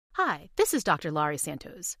Hi, this is Dr. Laurie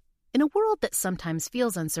Santos. In a world that sometimes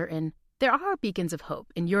feels uncertain, there are beacons of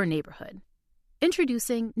hope in your neighborhood.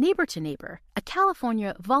 Introducing Neighbor to Neighbor, a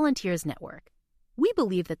California volunteers network. We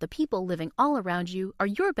believe that the people living all around you are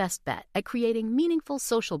your best bet at creating meaningful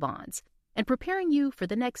social bonds and preparing you for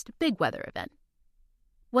the next big weather event.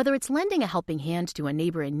 Whether it's lending a helping hand to a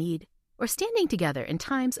neighbor in need or standing together in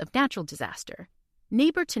times of natural disaster,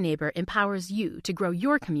 Neighbor to Neighbor empowers you to grow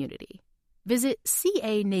your community. Visit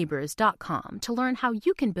caneighbors.com to learn how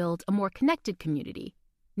you can build a more connected community.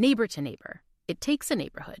 Neighbor to Neighbor. It takes a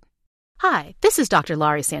neighborhood. Hi, this is Dr.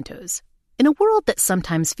 Laurie Santos. In a world that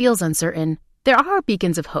sometimes feels uncertain, there are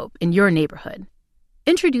beacons of hope in your neighborhood.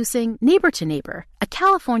 Introducing Neighbor to Neighbor, a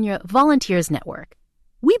California volunteers network.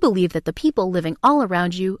 We believe that the people living all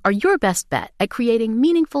around you are your best bet at creating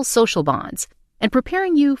meaningful social bonds and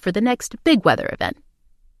preparing you for the next big weather event.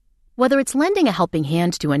 Whether it's lending a helping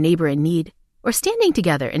hand to a neighbor in need or standing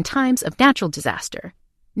together in times of natural disaster,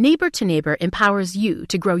 Neighbor to Neighbor empowers you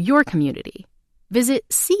to grow your community. Visit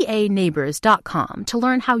caneighbors.com to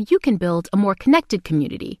learn how you can build a more connected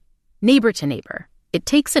community. Neighbor to Neighbor. It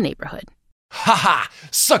takes a neighborhood. Haha!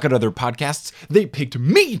 Suck at other podcasts, they picked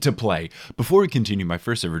me to play! Before we continue my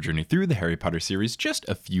first ever journey through the Harry Potter series, just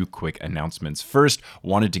a few quick announcements. First,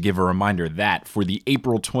 wanted to give a reminder that for the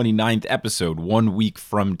April 29th episode, 1 week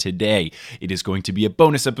from today, it is going to be a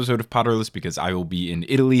bonus episode of Potterless because I will be in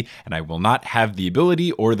Italy and I will not have the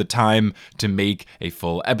ability or the time to make a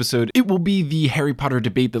full episode. It will be the Harry Potter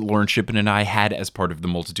debate that Lauren Shippen and I had as part of the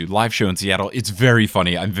Multitude live show in Seattle. It's very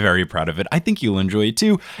funny. I'm very proud of it. I think you'll enjoy it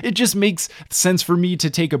too. It just makes sense for me to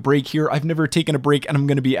take a break here. I've never taken a break and I'm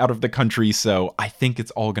going to be out of the country, so I think it's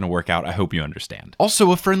all going to work out. I hope you understand.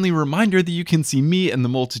 Also, a friendly reminder that you can see me and the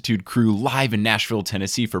Multitude crew live in Nashville,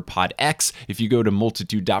 Tennessee for Pod X. If you go to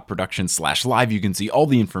multitude.production/live, you can see all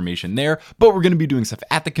the information there, but we're going to be doing stuff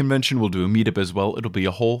at the convention. We'll do a meetup as well. It'll be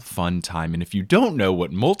a whole fun time. And if you don't know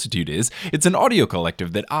what Multitude is, it's an audio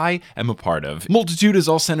collective that I am a part of. Multitude is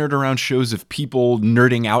all centered around shows of people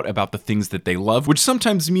nerding out about the things that they love, which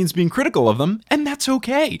sometimes means being critical of them, and that's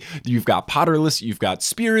okay. You've got Potterless, you've got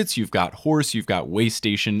Spirits, you've got Horse, you've got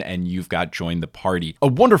Waystation, and you've got Join the Party. A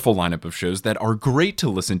wonderful lineup of shows that are great to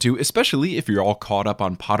listen to, especially if you're all caught up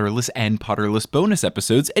on Potterless and Potterless bonus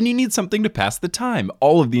episodes and you need something to pass the time.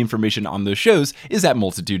 All of the information on those shows is at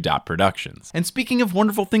multitude.productions. And speaking of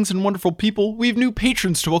wonderful things and wonderful people, we have new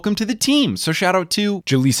patrons to welcome to the team. So shout out to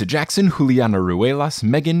Jaleesa Jackson, Juliana Ruelas,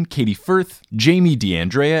 Megan, Katie Firth, Jamie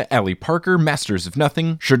DeAndrea, Allie Parker, Masters of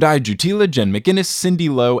Nothing, Shardai Jutila, Jen McGinnis, Cindy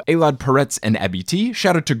Lowe, Elad Peretz, and Abby T.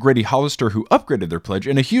 Shout out to Grady Hollister, who upgraded their pledge,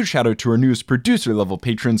 and a huge shout out to our newest producer-level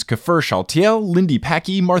patrons, Kafir Shaltiel, Lindy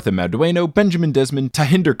Packy, Martha Madueno, Benjamin Desmond,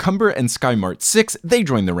 Tahinder Cumber, and SkyMart6. They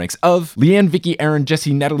joined the ranks of Leanne, Vicky, Aaron,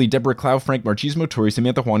 Jesse, Natalie, Deborah Clow, Frank Marchismo, Tori,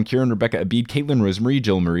 Samantha, Juan, Kieran, Rebecca Abid, Caitlin, Rosemary,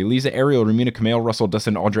 Jill Marie, Lisa, Ariel, Ramina, Kamal, Russell,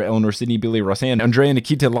 Dustin, Audra, Eleanor, Sydney, Billy, Roseanne, Andrea,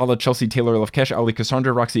 Nikita, Lala, Chelsea, Taylor, Lefkesh, Ali,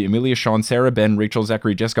 Cassandra, Roxy, Amelia, Sean, Sarah, Ben, Rachel,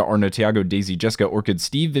 Zachary, Jessica, Arno, Tiago, Daisy, Jessica, Orchid,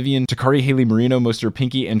 Steve, Vivian, Takari, Haley, Marino, Moster,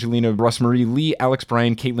 Pinky, Angelina, Rossmarie, Lee, Alex,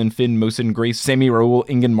 Brian, Caitlin, Finn, Mosin, Grace, Sammy, Raul,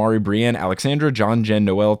 Ingen, Mari, Brienne, Alexandra, John, Jen,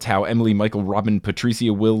 Noel, Tao, Emily, Michael, Robin,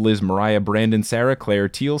 Patricia, Will, Liz, Mariah, Brandon, Sarah, Claire,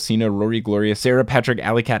 Teal, Sina, Rory, Gloria, Sarah, Patrick,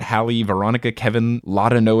 Alicat, Hallie, Veronica, Kevin,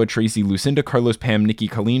 Lotta, Noah, Tracy, Lucinda, Carlos, Pam, Nikki,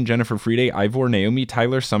 Colleen, Jennifer, Friede, Ivor, Naomi,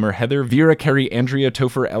 Tyler, Summer, Heather, Vera, Carrie, Andrea,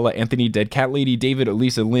 Topher, Ella, Anthony, Dead Cat Lady, David,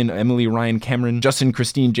 Elisa, Lynn, Emily, Ryan, Cameron, Justin,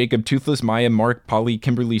 Christine, Jacob, Toothless, Maya, Mark, Polly,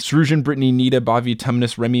 Kimberly, Srujan, Brittany, Nita, Bavi,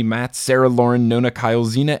 Tumnus, Remy, Matt, Sarah, Lauren, Nona, Kyle,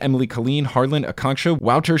 Zena, Emily, Colleen, Harlan, Akanksha,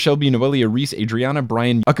 Wouter, Shelby, Noelia, Reese, Adriana,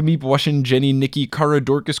 Brian, Akameep, Washin, Jenny, Nikki, Kara,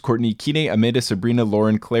 Dorcas, Courtney, Kine, Amanda, Sabrina,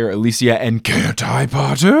 Lauren, Claire, Alicia, and Can't I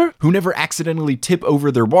Potter? Who never accidentally tip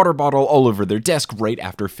over their water bottle all over their desk right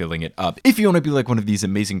after filling it up. If you want to be like one of these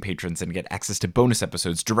amazing patrons and get access to bonus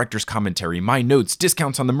episodes, director's commentary, my notes,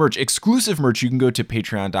 discounts on the merch, exclusive merch, you can go to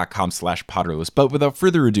patreon.com/Potterless. But without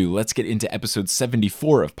further ado, let's get into episode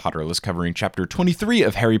 74 of Potterless, covering chapter 23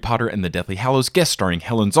 of Harry Potter and the Deathly Hallows, guest starring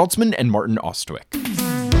Helen Zaltzman and Martin Austwick.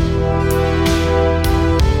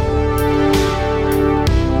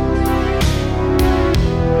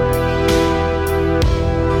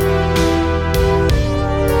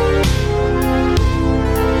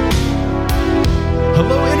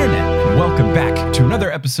 Hello, Internet, and welcome back to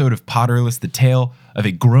another episode of Potterless, the tale of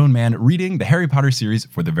a grown man reading the Harry Potter series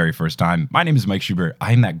for the very first time. My name is Mike Schubert.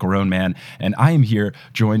 I am that grown man, and I am here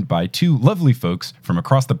joined by two lovely folks from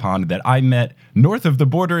across the pond that I met north of the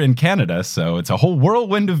border in Canada, so it's a whole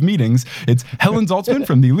whirlwind of meetings. It's Helen Zaltzman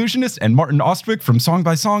from The Illusionist and Martin Austwick from Song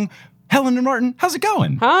by Song. Helen and Martin, how's it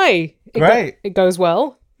going? Hi. Great. It goes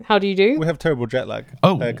well. How do you do? We have terrible jet lag.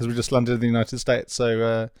 Oh. Because we just landed in the United States,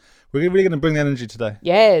 so We're really going to bring the energy today.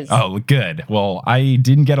 Yes. Oh, good. Well, I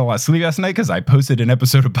didn't get a lot of sleep last night because I posted an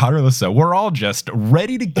episode of Potterless, so we're all just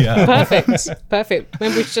ready to go. Perfect.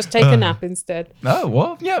 Maybe we should just take a nap instead. Oh,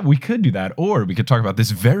 well, yeah, we could do that. Or we could talk about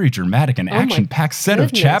this very dramatic and action-packed set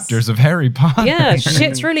of chapters of Harry Potter. Yeah,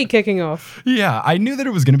 shit's really kicking off. Yeah, I knew that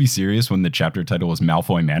it was going to be serious when the chapter title was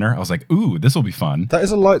Malfoy Manor. I was like, ooh, this will be fun. That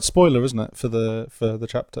is a light spoiler, isn't it, for the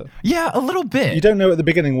chapter? Yeah, a little bit. You don't know at the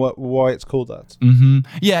beginning why it's called that. Mm-hmm.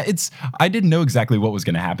 Yeah, I didn't know exactly what was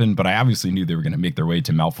going to happen, but I obviously knew they were going to make their way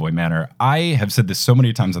to Malfoy Manor. I have said this so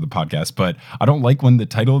many times on the podcast, but I don't like when the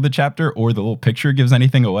title of the chapter or the little picture gives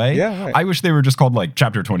anything away. Yeah, right. I wish they were just called like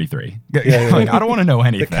chapter 23. Yeah. Like, I don't want to know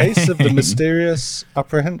anything. The case of the mysterious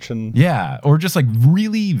apprehension. Yeah, or just like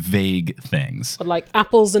really vague things. But like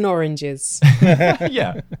apples and oranges.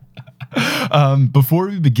 Yeah. Before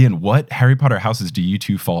we begin, what Harry Potter houses do you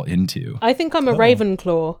two fall into? I think I'm a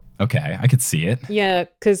Ravenclaw. Okay, I could see it. Yeah,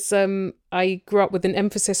 because I grew up with an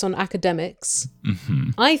emphasis on academics.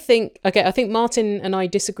 Mm-hmm. I think Martin and I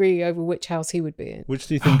disagree over which house he would be in. Which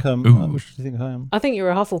do you think I am? I think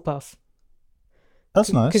you're a Hufflepuff.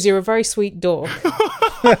 That's nice. Because you're a very sweet dork.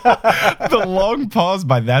 The long pause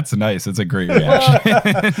by "that's nice." It's a great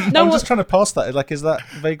reaction. I'm just trying to pass that. Like, is that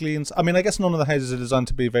vaguely? I mean, I guess none of the houses are designed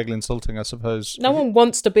to be vaguely insulting. I suppose. No one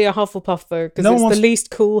wants to be a Hufflepuff though, because it's the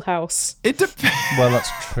least cool house. It depends. Well, that's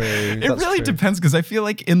true. It really depends, because I feel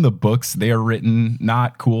like in the books they are written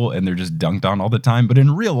not cool and they're just dunked on all the time. But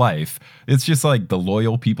in real life, it's just like the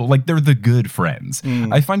loyal people. Like, they're the good friends.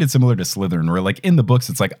 I find it similar to Slytherin, where like in the books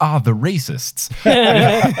it's like the racists.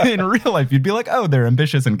 In real life, you'd be like, oh, they're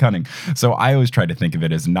ambitious and cunning. So I always try to think of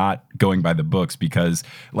it as not going by the books, because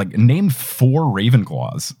like name 4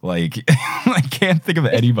 Ravenclaws. Like I can't think of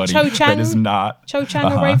anybody that is not. Cho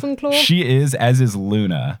Chang a Ravenclaw? She is, as is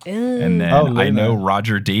Luna. And then Luna. I know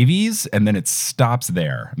Roger Davies, and then it stops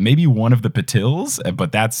there. Maybe one of the Patils,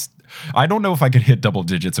 but that's. I don't know if I could hit double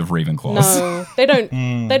digits of Ravenclaws. No, they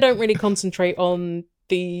don't. They don't really concentrate on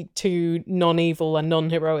the 2 non-evil and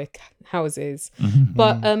non-heroic houses.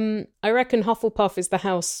 But I reckon Hufflepuff is the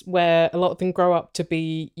house where a lot of them grow up to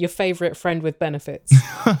be your favourite friend with benefits.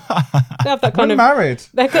 They have that kind of married.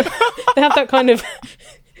 They have that kind of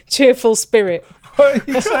cheerful spirit. What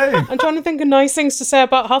are you saying? I'm trying to think of nice things to say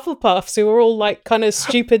about Hufflepuffs, who are all like kind of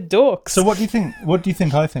stupid dorks. So what do you think? What do you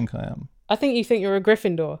think I think I am? I think you think you're a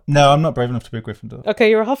Gryffindor. No, I'm not brave enough to be a Gryffindor. Okay,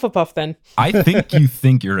 you're a Hufflepuff then. I think you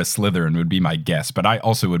think you're a Slytherin would be my guess, but I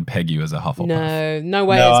also would peg you as a Hufflepuff. No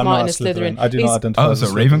way No, is I'm Martin not a Slytherin. I do not identify Oh, as so a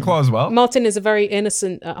Slytherin. Ravenclaw as well? Martin is a very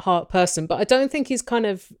innocent at heart person, but I don't think he's kind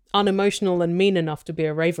of unemotional and mean enough to be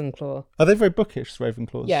a Ravenclaw. Are they very bookish,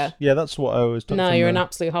 Ravenclaws? Yeah. Yeah, that's what I always do. No, you're an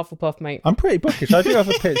absolute Hufflepuff, mate. I'm pretty bookish. I do have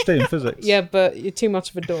a PhD in physics. Yeah, but you're too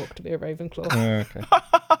much of a dork to be a Ravenclaw. Okay.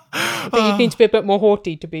 I think you need to be a bit more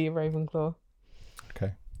haughty to be a Ravenclaw.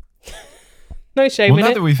 Okay. No shame Well, in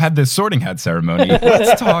now it. that we've had this sorting hat ceremony,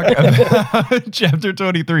 let's talk about chapter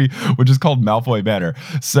 23, which is called Malfoy Manor.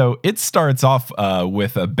 So it starts off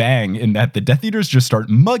with a bang in that the Death Eaters just start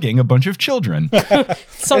mugging a bunch of children.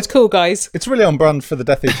 Sounds cool, guys. It's really on brand for the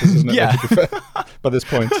Death Eaters, isn't it? Yeah. To be fair, by this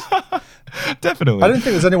point. Definitely. I don't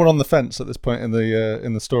think there's anyone on the fence at this point in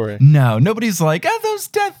the story. No, nobody's like, those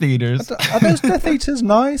Death Eaters. Are those Death Eaters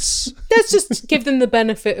nice? Let's just give them the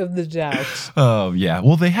benefit of the doubt. Oh, yeah.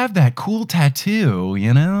 Well, they have that cool tattoo,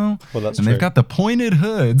 you know? Well, that's and true. they've got the pointed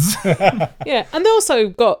hoods. Yeah, and they also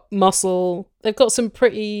got muscle. They've got some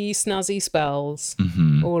pretty snazzy spells.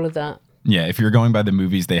 All of that. Yeah, if you're going by the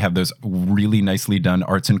movies, they have those really nicely done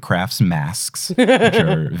arts and crafts masks, which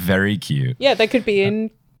are very cute. Yeah, they could be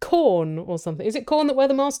in Korn or something. Is it Korn that wear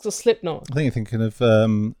the masks or Slipknot? I think you're thinking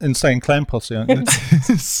of Insane Clown Posse, aren't you?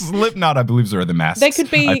 Slipknot, I believe, are the masks. They could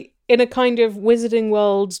be in a kind of Wizarding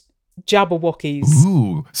World Jabberwockies.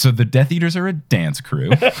 Ooh, so the Death Eaters are a dance crew.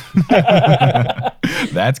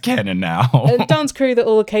 That's canon now. A dance crew that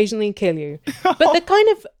will occasionally kill you. But they're kind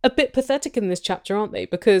of a bit pathetic in this chapter, aren't they?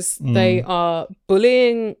 Because they are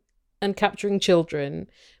bullying and capturing children,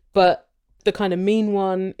 but the kind of mean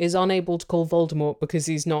one is unable to call Voldemort because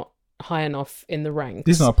he's not high enough in the ranks.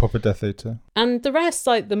 He's not a proper Death Eater. And the rest,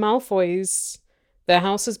 like the Malfoys, their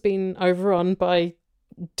house has been overrun by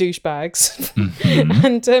douchebags.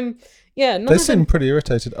 And yeah, They seem pretty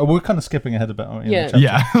irritated. Oh, we're kind of skipping ahead a bit, aren't we? Yeah.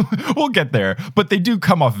 Yeah, we'll get there. But they do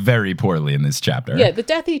come off very poorly in this chapter. Yeah, the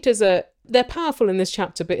Death Eaters they're powerful in this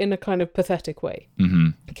chapter, but in a kind of pathetic way.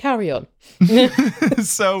 Carry on.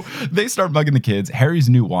 So they start bugging the kids. Harry's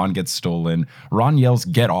new wand gets stolen. Ron yells,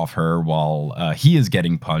 "Get off her," while he is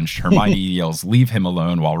getting punched. Hermione yells, "Leave him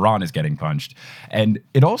alone," while Ron is getting punched. And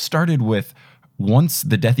it all started with once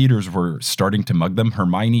the Death Eaters were starting to mug them,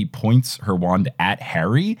 Hermione points her wand at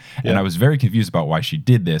Harry, and I was very confused about why she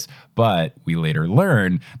did this, but we later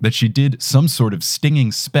learn that she did some sort of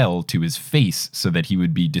stinging spell to his face so that he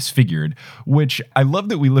would be disfigured, which I love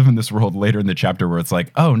that we live in this world later in the chapter where it's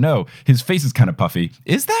like, oh no, his face is kind of puffy.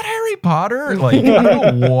 Is that Harry Potter? Like, I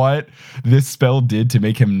don't know what this spell did to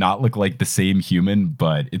make him not look like the same human,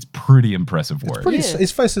 but it's pretty impressive work.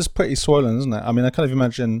 His face is pretty swollen, isn't it? I mean, I kind of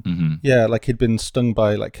imagine, like he'd been stung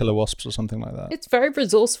by like killer wasps or something like that. It's very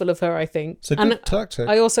resourceful of her, I think. It's a good tactic.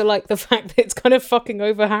 I also like the fact that it's kind of fucking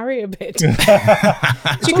over Harry a bit.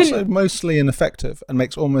 It's also mostly ineffective and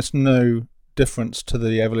makes almost no difference to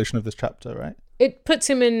the evolution of this chapter, right? It puts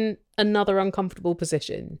him in another uncomfortable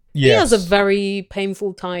position. Yes. He has a very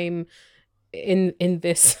painful time in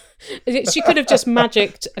this. She could have just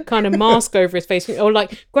magicked a kind of mask over his face, or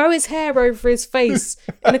like grow his hair over his face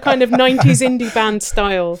in a kind of 90s indie band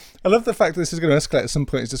style. I love the fact that this is going to escalate at some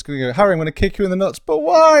point. It's just going to go, Harry, I'm going to kick you in the nuts, but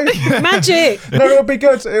why? Magic! No, it'll be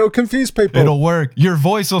good. It'll confuse people. It'll work. Your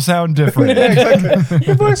voice will sound different. Yeah, exactly.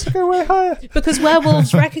 Your voice will go way higher. Because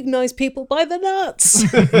werewolves recognize people by the nuts.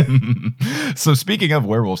 So speaking of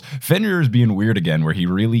werewolves, Fenrir is being weird again, where he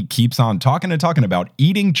really keeps on talking about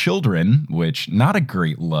eating children, which not a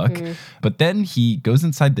great look. But then he goes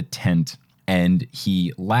inside the tent and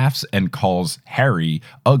he laughs and calls Harry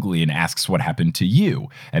ugly and asks what happened to you.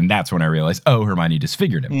 And that's when I realized, oh, Hermione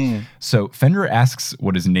disfigured him. So Fenrir asks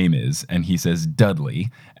what his name is, and he says Dudley.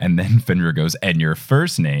 And then Fenrir goes, and your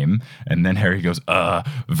first name? And then Harry goes,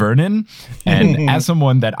 Vernon. And as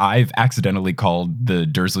someone that I've accidentally called the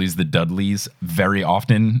Dursleys the Dudleys very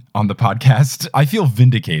often on the podcast, I feel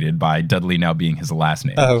vindicated by Dudley now being his last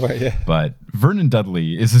name. Oh, right, yeah. But Vernon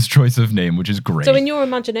Dudley is his choice of name, which is great. So in your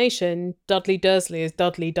imagination, Dudley Dursley is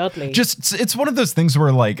Dudley Dudley. Just, it's one of those things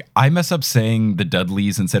where like I mess up saying the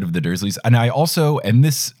Dudleys instead of the Dursleys. And I also, and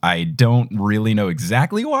this, I don't really know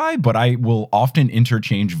exactly why, but I will often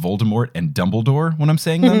interchange Voldemort and Dumbledore when I'm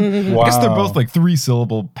saying them. Wow. I guess they're both like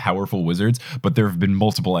 3-syllable powerful wizards, but there have been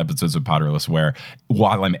multiple episodes of Potterless where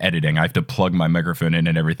while I'm editing, I have to plug my microphone in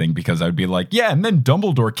and everything because I'd be like, yeah, and then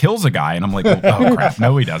Dumbledore kills a guy. And I'm like, oh crap,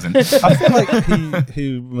 no he doesn't. I feel like he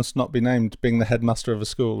who must not be named being the headmaster of a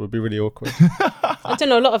school would be really awkward. I don't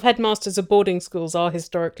know, a lot of headmasters of boarding schools are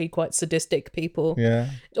historically quite sadistic people. Yeah.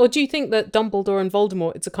 Or do you think that Dumbledore and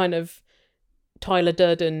Voldemort, it's a kind of Tyler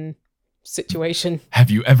Durden situation? Have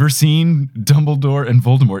you ever seen Dumbledore and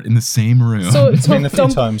Voldemort in the same room? So I mean, a few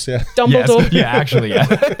times, yeah. Dumbledore, Yes, yeah, actually, yeah.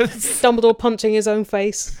 Dumbledore punching his own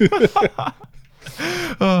face.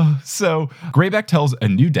 So Greyback tells a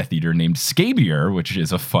new Death Eater named Scabier, which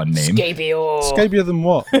is a fun name. Scabior. Scabier than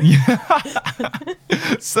what?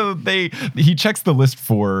 So he checks the list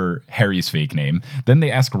for Harry's fake name. Then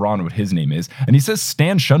they ask Ron what his name is, and he says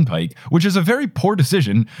Stan Shunpike, which is a very poor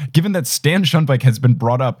decision given that Stan Shunpike has been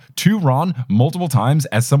brought up to Ron multiple times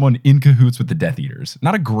as someone in cahoots with the Death Eaters.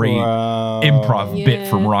 Not a great improv bit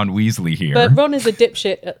from Ron Weasley here. But Ron is a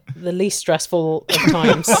dipshit at the least stressful of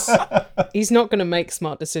times. He's not going to make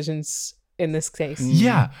smart decisions in this case.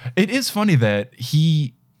 Yeah, it is funny that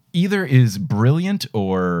he either is brilliant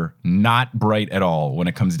or not bright at all when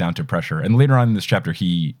it comes down to pressure. And later on in this chapter,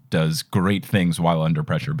 he does great things while under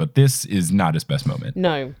pressure, but this is not his best moment.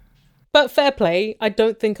 No. But fair play, I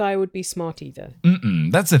don't think I would be smart either.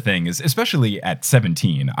 That's the thing, is especially at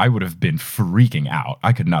 17, I would have been freaking out.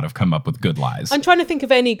 I could not have come up with good lies. I'm trying to think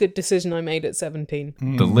of any good decision I made at 17.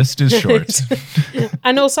 The list is short.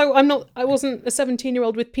 And also, I wasn't a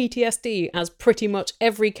 17-year-old with PTSD, as pretty much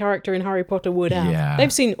every character in Harry Potter would have. Yeah.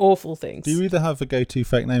 They've seen awful things. Do you either have a go-to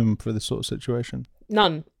fake name for this sort of situation?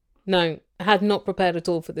 None. No, I had not prepared at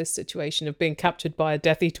all for this situation of being captured by a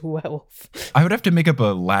Death Eater werewolf. I would have to make up a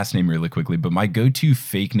last name really quickly, but my go-to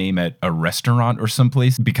fake name at a restaurant or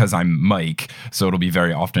someplace, because I'm Mike, so it'll be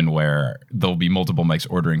very often where there'll be multiple Mikes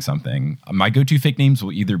ordering something. My go-to fake names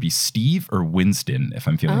will either be Steve or Winston if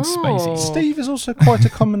I'm feeling spicy. Steve is also quite a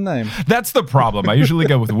common name. That's the problem. I usually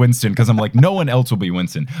go with Winston because I'm like, no one else will be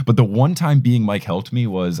Winston. But the one time being Mike helped me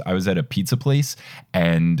was I was at a pizza place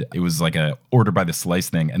and it was like a order by the slice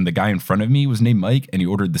thing. And the guy in front of me was named Mike and he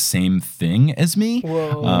ordered the same thing as me.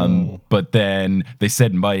 Whoa. But then they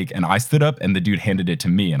said Mike and I stood up and the dude handed it to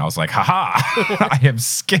me. And I was like, haha, I have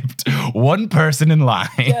skipped one person in line.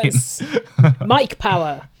 Yes. Mike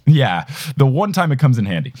power. Yeah, the one time it comes in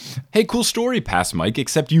handy. Hey, cool story, Past Mike,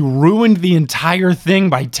 except you ruined the entire thing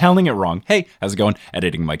by telling it wrong. Hey, how's it going?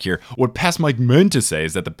 Editing Mike here. What Past Mike meant to say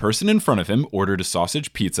is that the person in front of him ordered a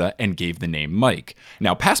sausage pizza and gave the name Mike.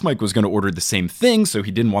 Now, Past Mike was going to order the same thing, so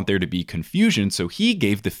he didn't want there to be confusion, so he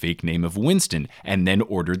gave the fake name of Winston and then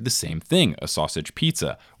ordered the same thing, a sausage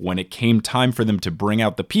pizza. When it came time for them to bring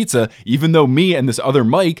out the pizza, even though me and this other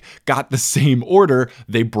Mike got the same order,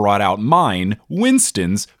 they brought out mine,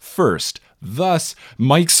 Winston's, first. Thus,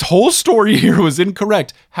 Mike's whole story here was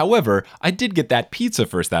incorrect. However, I did get that pizza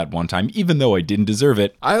first that one time, even though I didn't deserve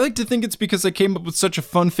it. I like to think it's because I came up with such a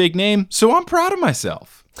fun fake name, so I'm proud of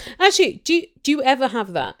myself. Actually, do you ever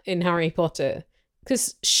have that in Harry Potter?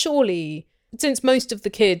 Because surely, since most of the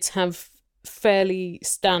kids have fairly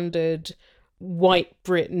standard white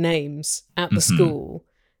Brit names at the school,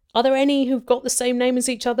 are there any who've got the same name as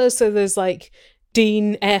each other? So there's like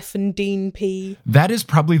Dean F and Dean P. That is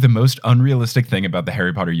probably the most unrealistic thing about the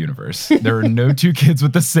Harry Potter universe. There are no two kids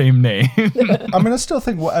with the same name. I mean, I still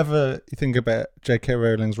think whatever you think about J.K.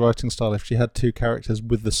 Rowling's writing style, if she had two characters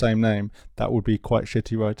with the same name, that would be quite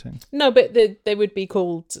shitty writing. No, but they would be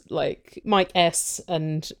called like Mike S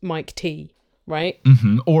and Mike T. Right?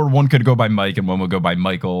 Mm-hmm. Or one could go by Mike and one would go by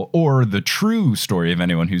Michael. Or the true story of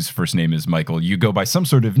anyone whose first name is Michael, you go by some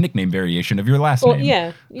sort of nickname variation of your last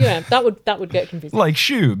name. Yeah, that would get confusing. Like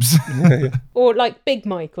Shoobs. Yeah. Or like Big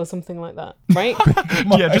Mike or something like that, right?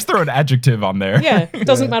 Yeah, just throw an adjective on there. Yeah, it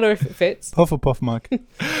doesn't matter if it fits. Puff Mike.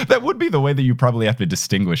 That would be the way that you probably have to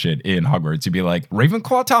distinguish it in Hogwarts. You'd be like,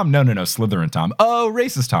 Ravenclaw Tom? No, Slytherin Tom. Oh,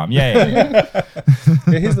 racist Tom. Yeah.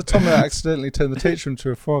 Yeah, he's the Tom that accidentally turned the teacher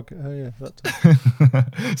into a frog. Oh, yeah, that Tom.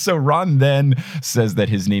 So Ron then says that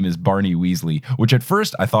his name is Barney Weasley, which at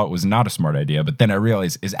first I thought was not a smart idea, but then I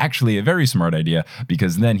realized is actually a very smart idea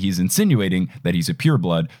because then he's insinuating that he's a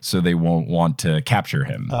pureblood, so they won't want to capture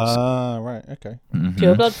him. Right, okay. Mm-hmm.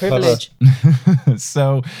 Pureblood privilege.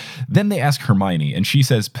 So then they ask Hermione, and she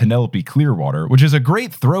says Penelope Clearwater, which is a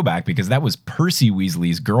great throwback because that was Percy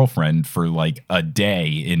Weasley's girlfriend for like a day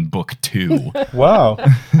in book 2. Wow.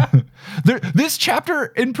 This chapter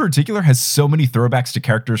in particular has so many throwbacks to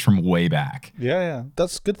characters from way back. Yeah.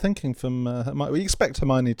 That's good thinking from Hermione. We expect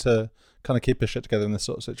Hermione to kind of keep her shit together in this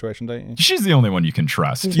sort of situation, don't you? She's the only one you can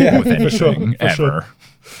trust with anything, for sure. ever.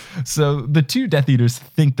 So the two Death Eaters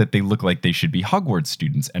think that they look like they should be Hogwarts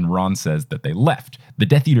students, and Ron says that they left. The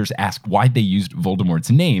Death Eaters ask why they used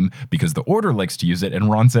Voldemort's name, because the Order likes to use it,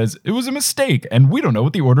 and Ron says it was a mistake, and we don't know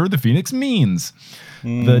what the Order of the Phoenix means.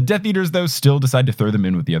 The Death Eaters, though, still decide to throw them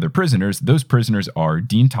in with the other prisoners. Those prisoners are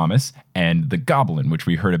Dean Thomas and the Goblin, which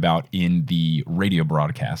we heard about in the radio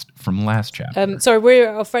broadcast from last chapter. Sorry, we're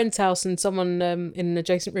at our friend's house and someone in an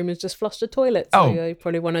adjacent room has just flushed a toilet. So you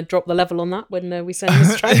probably want to drop the level on that when we send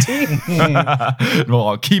this track to you. Well,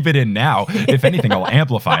 I'll keep it in now. If anything, I'll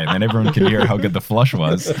amplify it, and then everyone can hear how good the flush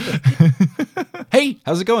was. Hey,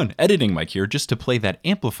 how's it going? Editing Mike here, just to play that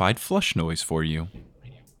amplified flush noise for you.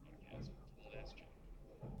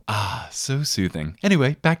 Ah, so soothing.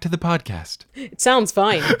 Anyway, back to the podcast. It sounds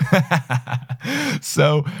fine.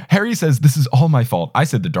 So Harry says, this is all my fault. I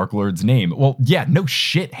said the Dark Lord's name. Well, yeah, no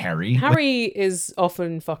shit, Harry. Harry is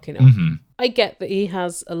often fucking up. Mm-hmm. I get that he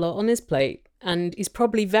has a lot on his plate and he's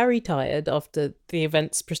probably very tired after the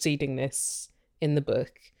events preceding this in the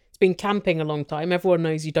book. He's been camping a long time. Everyone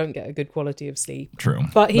knows you don't get a good quality of sleep. True.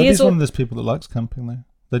 But Maybe he's one of those people that likes camping, though.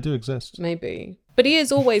 They do exist. Maybe. But he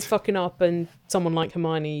is always fucking up, and someone like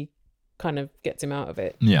Hermione kind of gets him out of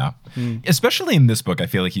it. Yeah. Especially in this book, I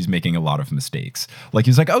feel like he's making a lot of mistakes. Like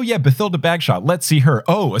he's like, oh yeah, Bathilda Bagshot, let's see her.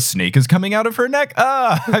 Oh, a snake is coming out of her neck.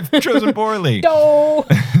 Ah, I've chosen poorly. No!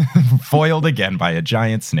 Foiled again by a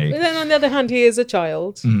giant snake. But then on the other hand, he is a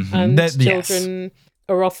child, and children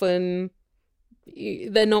are often...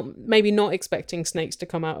 They're maybe not expecting snakes to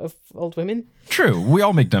come out of old women. True. We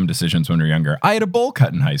all make dumb decisions when we're younger. I had a bowl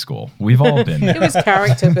cut in high school. We've all been there. It was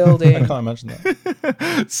character building. I can't imagine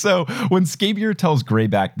that. So when Scabier tells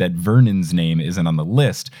Greyback that Vernon's name isn't on the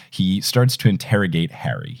list, he starts to interrogate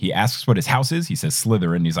Harry. He asks what his house is. He says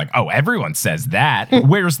Slytherin. He's like, oh, everyone says that.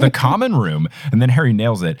 Where's the common room? And then Harry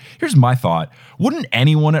nails it. Here's my thought. Wouldn't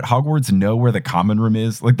anyone at Hogwarts know where the common room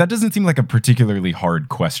is? Like, that doesn't seem like a particularly hard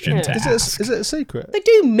question to ask. Is it a secret? They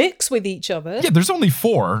do mix with each other. Yeah, there's only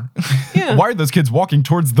 4. Yeah. Why are those kids walking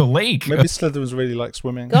towards the lake? Maybe Slytherins really like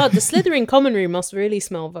swimming. God, the Slytherin common room must really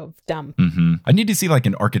smell of damp. Mm-hmm. I need to see like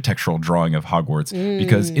an architectural drawing of Hogwarts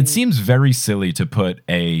because it seems very silly to put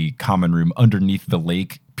a common room underneath the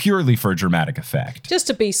lake purely for dramatic effect. Just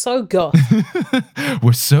to be so goth.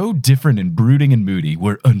 We're so different and brooding and moody.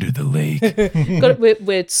 We're under the lake.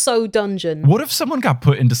 We're so dungeon. What if someone got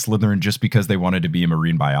put into Slytherin just because they wanted to be a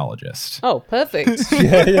marine biologist? Oh, perfect.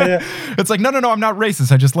 Yeah. It's like, no, I'm not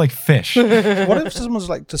racist. I just like fish. What if someone's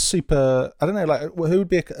like just super, I don't know, like who would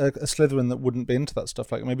be a Slytherin that wouldn't be into that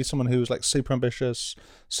stuff? Like maybe someone who's like super ambitious,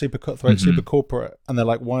 super cutthroat, super corporate, and they're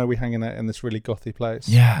like, why are we hanging out in this really gothy place?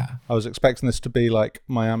 Yeah. I was expecting this to be like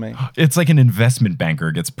Miami. It's like an investment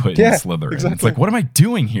banker gets put in Slytherin. Exactly. It's like, what am I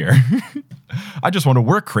doing here? I just want to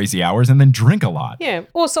work crazy hours and then drink a lot. Yeah,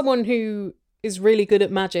 or someone who is really good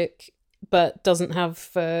at magic but doesn't have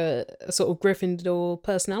a sort of Gryffindor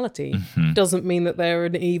personality. Doesn't mean that they're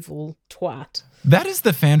an evil twat. That is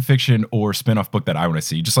the fan fiction or spin-off book that I want to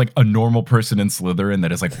see. Just like a normal person in Slytherin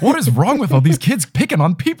that is like, what is wrong with all these kids picking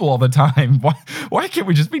on people all the time? Why can't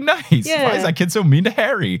we just be nice? Yeah. Why is that kid so mean to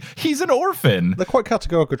Harry? He's an orphan. They're quite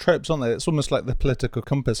categorical tropes, aren't they? It's almost like the political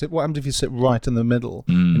compass. What happens if you sit right in the middle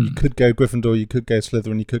and you could go Gryffindor, you could go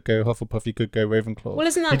Slytherin, you could go Hufflepuff, you could go Ravenclaw. Well,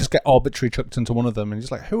 isn't that... You just get arbitrary chucked into one of them and you're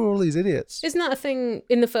just like, who are all these idiots? Isn't that a thing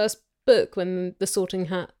in the first book when the Sorting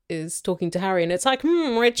Hat is talking to Harry and it's like,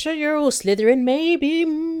 Richard, you're all Slytherin, maybe.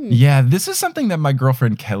 Yeah, this is something that my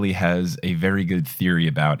girlfriend Kelly has a very good theory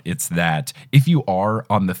about. It's that if you are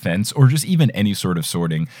on the fence or just even any sort of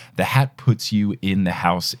sorting, the hat puts you in the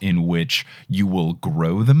house in which you will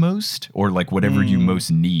grow the most or like whatever you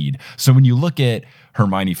most need. So when you look at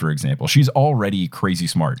Hermione, for example, she's already crazy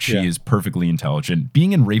smart. She is perfectly intelligent.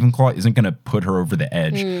 Being in Ravenclaw isn't going to put her over the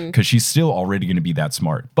edge because she's still already going to be that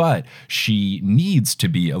smart. But she needs to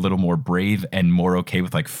be a little more brave and more okay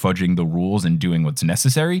with like fudging the rules and doing what's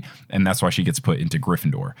necessary. And that's why she gets put into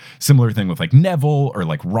Gryffindor. Similar thing with like Neville or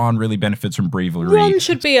like Ron really benefits from bravery. Ron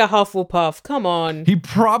should be a Hufflepuff. Come on. He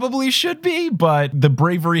probably should be, but the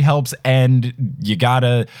bravery helps and you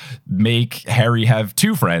gotta make Harry have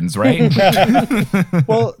two friends, right?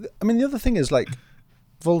 Well, I mean, the other thing is like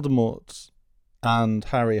Voldemort and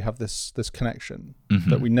Harry have this connection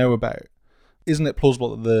that we know about. Isn't it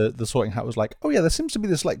plausible that the Sorting Hat was like, oh yeah, there seems to be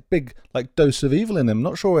this like big like dose of evil in him.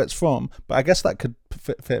 Not sure where it's from, but I guess that could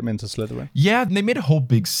fit him into Slytherin. Yeah, they made a whole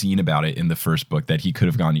big scene about it in the first book that he could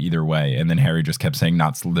have gone either way, and then Harry just kept saying,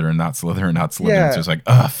 not Slytherin, not Slytherin, not Slytherin. Yeah. So it's like,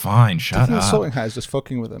 fine, shut up. The Sorting Hat is just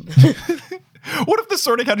fucking with him. What if the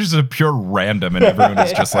Sorting Hat is just a pure random and everyone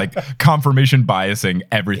is just like confirmation biasing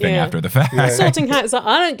everything after the fact? The Sorting Hat is like,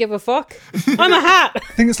 I don't give a fuck. I'm a hat.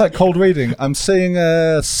 I think it's like cold reading. I'm seeing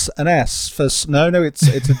an S for no,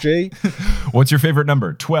 it's a G. What's your favorite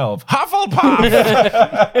number? 12. Hufflepuff!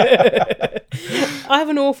 I have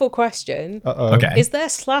an awful question. Okay. Is there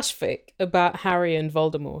slash fic about Harry and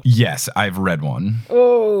Voldemort? Yes, I've read one.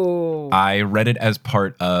 Oh. I read it as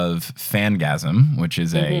part of Fangasm, which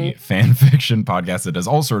is a fan fiction podcast that does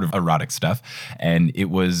all sort of erotic stuff. And it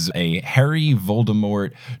was a Harry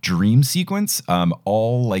Voldemort dream sequence,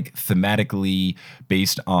 all like thematically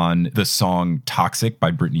based on the song Toxic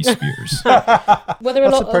by Britney Spears. Were there a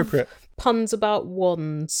That's lot appropriate. of puns about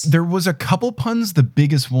wands? There was a couple puns. The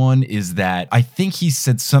biggest one is that I think he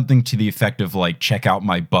said something to the effect of like, check out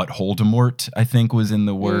my butt Voldemort, I think was in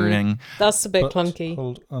the wording. That's a bit clunky.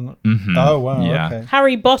 Hold on. Oh, wow. Yeah. Okay.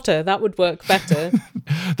 Harry Potter, that would work better.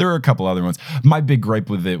 There are a couple other ones. My big gripe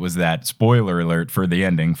with it was that, spoiler alert for the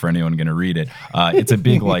ending, for anyone going to read it, it's a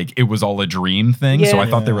big like, it was all a dream thing. So I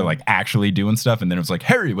thought they were like actually doing stuff. And then it was like,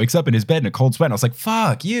 Harry wakes up in his bed in a cold sweat. And I was like,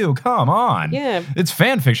 fuck you, come on. Yeah. It's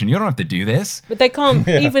fan fiction. You don't have to do this. But they can't,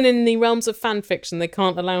 even in the realms of fan fiction, they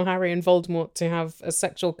can't allow Harry and Voldemort to have a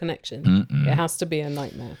sexual connection. It has to be a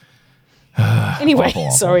nightmare. Anyway,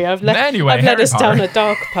 Awful. sorry, I've led Harry us down Potter. a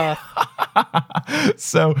dark path.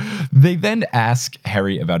 So they then ask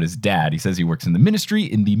Harry about his dad. He says he works in the ministry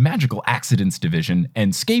in the magical accidents division,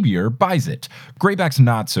 and Scabier buys it. Greyback's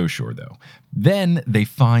not so sure, though. Then they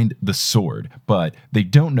find the sword, but they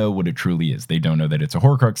don't know what it truly is. They don't know that it's a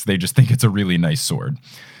Horcrux. They just think it's a really nice sword.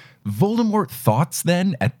 Voldemort thoughts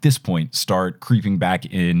then, at this point, start creeping back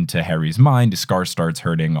into Harry's mind. His scar starts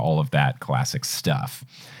hurting, all of that classic stuff.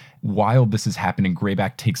 While this is happening,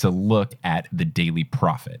 Greyback takes a look at the Daily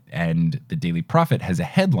Prophet, and the Daily Prophet has a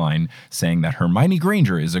headline saying that Hermione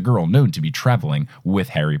Granger is a girl known to be traveling with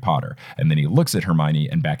Harry Potter. And then he looks at Hermione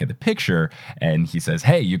and back at the picture, and he says,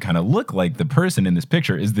 hey, you kind of look like the person in this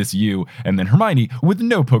picture. Is this you? And then Hermione, with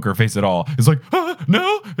no poker face at all, is like,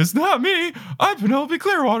 no, it's not me. I'm Penelope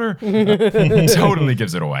Clearwater. Totally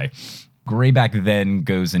gives it away. Greyback then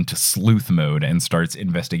goes into sleuth mode and starts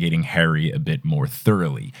investigating Harry a bit more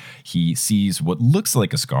thoroughly. He sees what looks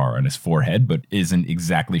like a scar on his forehead, but isn't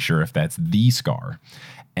exactly sure if that's the scar.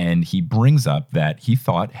 And he brings up that he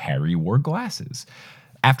thought Harry wore glasses.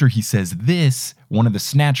 After he says this, one of the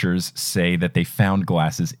snatchers say that they found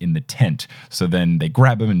glasses in the tent. So then they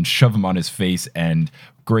grab him and shove him on his face, and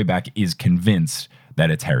Greyback is convinced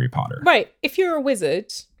that it's Harry Potter. Right. If you're a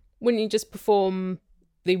wizard, wouldn't you just perform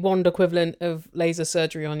the wand equivalent of laser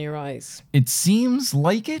surgery on your eyes? It seems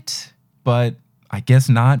like it, but I guess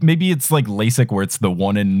not. Maybe it's like LASIK where it's the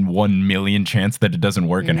 1 in 1 million chance that it doesn't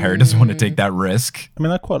work and Harry doesn't want to take that risk. I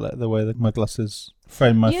mean, I quite like the way that my glasses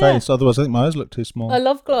frame my face. Otherwise, I think my eyes look too small. I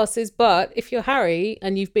love glasses, but if you're Harry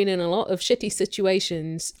and you've been in a lot of shitty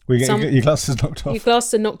situations... you get your glasses knocked off. Your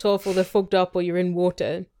glasses are knocked off, or they're fogged up, or you're in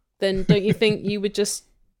water, then don't you think you would just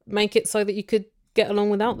make it so that you could get along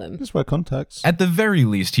without them? Just wear contacts. At the very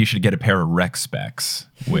least, he should get a pair of rec specs,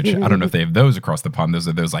 which I don't know if they have those across the pond. Those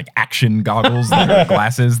are those like action goggles, that are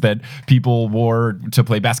glasses that people wore to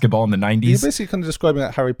play basketball in the 90s. You're basically kind of describing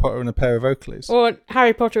like Harry Potter in a pair of Oakleys. Or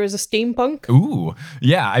Harry Potter as a steampunk? Ooh,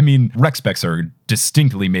 yeah. I mean, rec specs are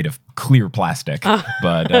distinctly made of clear plastic,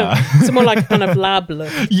 but It's more like a kind of lab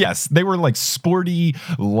look. yes, they were like sporty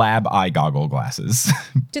lab eye goggle glasses.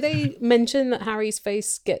 Do they mention that Harry's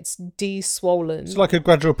face gets de-swollen? It's like a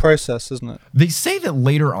gradual process, isn't it? They say that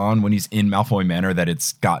later on when he's in Malfoy Manor that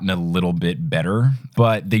it's gotten a little bit better,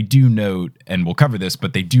 but they do note, and we'll cover this,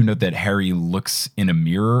 but they do note that Harry looks in a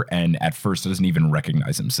mirror and at first doesn't even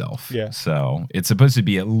recognize himself. Yeah. So it's supposed to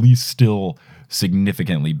be at least still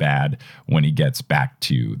significantly bad when he gets back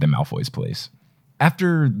to the Malfoy's place.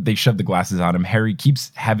 After they shove the glasses on him, Harry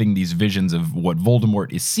keeps having these visions of what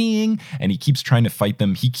Voldemort is seeing, and he keeps trying to fight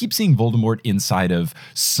them. He keeps seeing Voldemort inside of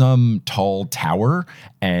some tall tower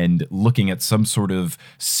and looking at some sort of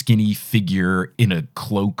skinny figure in a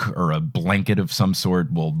cloak or a blanket of some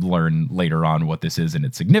sort. We'll learn later on what this is and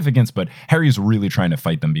its significance, but Harry's really trying to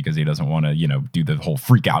fight them because he doesn't want to, do the whole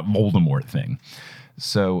freak out Voldemort thing.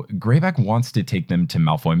 So Greyback wants to take them to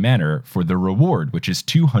Malfoy Manor for the reward, which is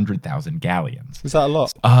 200,000 galleons. Is that a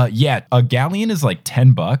lot? Yeah, a galleon is like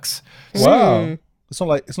 $10. Wow. It's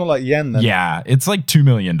not like yen then. Yeah, it's like $2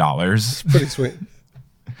 million. Pretty sweet.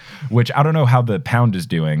 Which I don't know how the pound is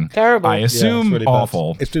doing. Terrible. I assume it's really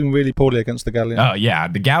awful. Bad. It's doing really poorly against the galleon. Oh yeah,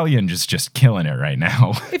 the galleon just killing it right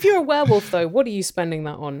now. If you're a werewolf, though, what are you spending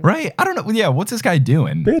that on? Right? I don't know. Yeah, what's this guy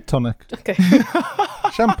doing? Beard tonic. Okay.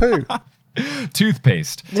 Shampoo.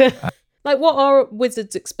 Toothpaste. Like, what are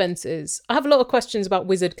wizards' expenses? I have a lot of questions about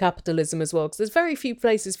wizard capitalism as well, because there's very few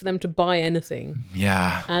places for them to buy anything.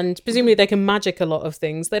 Yeah. And presumably they can magic a lot of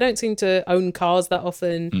things. They don't seem to own cars that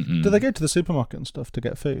often. Do they go to the supermarket and stuff to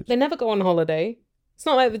get food? They never go on holiday. It's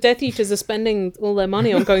not like the Death Eaters are spending all their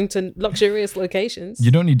money on going to luxurious locations.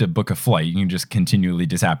 You don't need to book a flight. You can just continually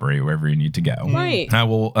disapparate wherever you need to go. Right.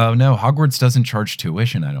 No, Hogwarts doesn't charge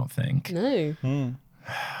tuition, I don't think. No.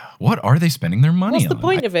 What are they spending their money on? What's the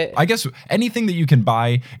point of it? I guess anything that you can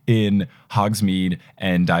buy in Hogsmeade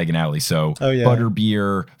and Diagon Alley. So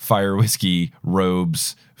butterbeer, fire whiskey,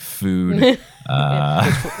 robes, food.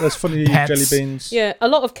 That's funny. Pets. Jelly beans. Yeah, a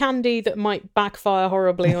lot of candy that might backfire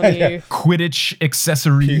horribly on you. Quidditch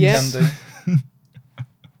accessories. Puke Yes. candy.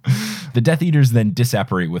 The Death Eaters then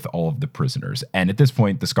disapparate with all of the prisoners. And at this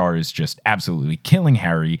point, the Scar is just absolutely killing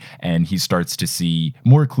Harry. And he starts to see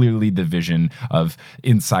more clearly the vision of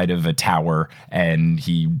inside of a tower. And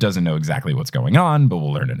he doesn't know exactly what's going on, but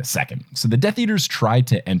we'll learn in a second. So the Death Eaters try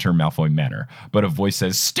to enter Malfoy Manor, but a voice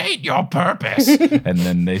says, "State your purpose." And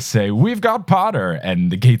then they say, "We've got Potter."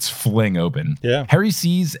 And the gates fling open. Yeah. Harry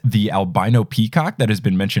sees the albino peacock that has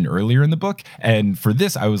been mentioned earlier in the book. And for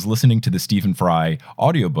this, I was listening to the Stephen Fry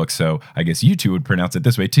audiobook. So I guess you two would pronounce it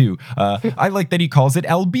this way too. I like that he calls it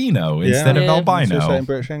albino instead of Yeah. albino. So say in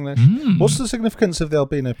British English. What's the significance of the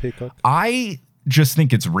albino peacock? I just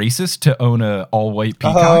think it's racist to own a all-white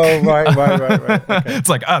peacock. Oh, right. Okay. It's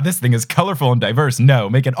like, this thing is colorful and diverse. No,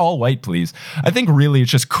 make it all white, please. I think really it's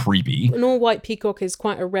just creepy. An all-white peacock is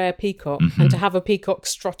quite a rare peacock, and to have a peacock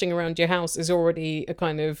strutting around your house is already a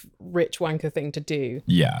kind of rich wanker thing to do.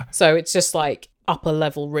 Yeah. So it's just like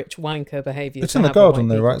upper-level rich wanker behaviour. It's to in the have a garden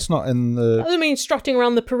white though, right? peacock. It's not in the. I mean, strutting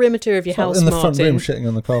around the perimeter of your house, in the Martin. front room, shitting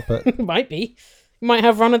on the carpet. Might be. You might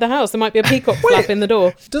have run of the house. There might be a peacock flap in the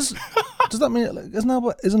door. Does that mean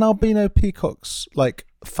is an albino peacock's like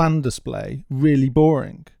fan display really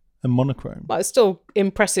boring and monochrome? But it's still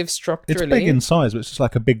impressive It's structurally. big in size, but it's just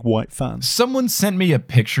like a big white fan. Someone sent me a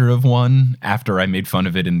picture of one after I made fun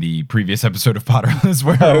of it in the previous episode of Potterless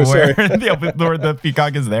where sorry. the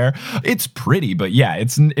peacock is there. It's pretty, but yeah,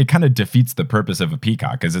 it kind of defeats the purpose of a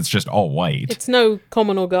peacock because it's just all white. It's no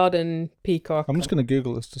common or garden peacock. I'm just going to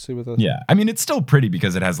Google this to see whether. Yeah, I mean, it's still pretty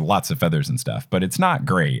because it has lots of feathers and stuff, but it's not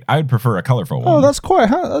great. I would prefer a colorful one. Oh, that's quite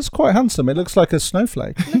handsome. It looks like a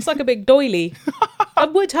snowflake. Looks like a big doily. I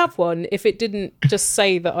would have one if it didn't just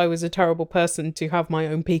say that I was a terrible person to have my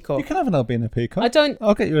own peacock. You can have an albino peacock.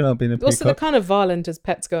 I'll get you an albino peacock. Also, they're kind of violent as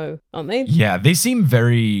pets go, aren't they? Yeah, they seem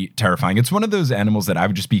very terrifying. It's one of those animals that I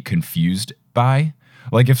would just be confused by.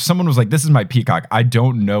 Like, if someone was like, this is my peacock, I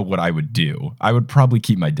don't know what I would do. I would probably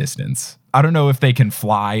keep my distance. I don't know if they can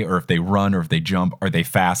fly or if they run or if they jump. Are they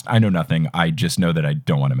fast? I know nothing. I just know that I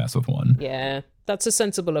don't want to mess with one. Yeah, that's a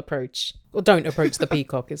sensible approach. Or don't approach the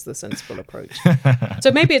peacock is the sensible approach.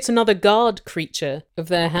 So maybe it's another guard creature of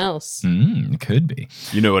their house. It could be.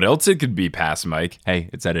 You know what else it could be past, Mike? Hey,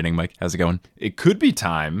 it's editing, Mike. How's it going? It could be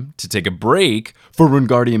time to take a break for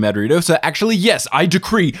Wingardium Adridosa. Actually, yes, I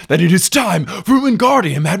decree that it is time for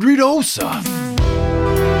Wingardium Adridosa.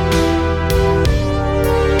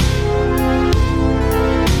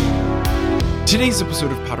 Today's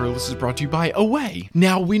episode of Potterless is brought to you by Away.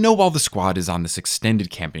 Now, we know while the squad is on this extended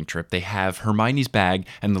camping trip, they have Hermione's bag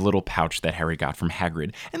and the little pouch that Harry got from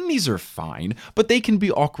Hagrid, and these are fine, but they can be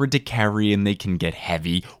awkward to carry and they can get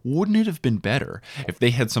heavy. Wouldn't it have been better if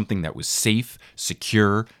they had something that was safe,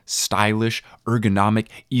 secure, stylish, ergonomic,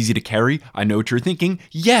 easy to carry? I know what you're thinking.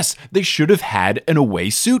 Yes, they should have had an Away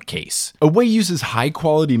suitcase. Away uses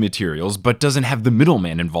high-quality materials, but doesn't have the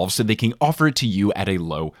middleman involved, so they can offer it to you at a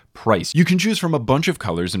low price. You can choose from a bunch of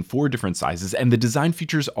colors in 4 different sizes, and the design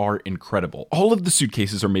features are incredible. All of the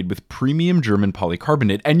suitcases are made with premium German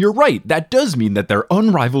polycarbonate, and you're right, that does mean that they're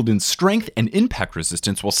unrivaled in strength and impact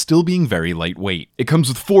resistance while still being very lightweight. It comes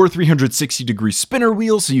with 4 360-degree spinner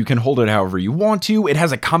wheels, so you can hold it however you want to. It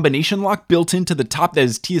has a combination lock built into the top that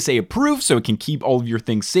is TSA approved, so it can keep all of your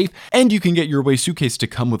things safe, and you can get your Away suitcase to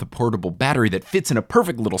come with a portable battery that fits in a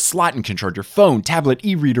perfect little slot and can charge your phone, tablet,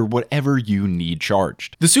 e-reader, whatever you need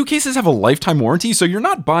charged. The suitcases have a lifetime warranty, so you're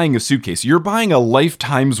not buying a suitcase, you're buying a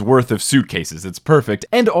lifetime's worth of suitcases. It's perfect.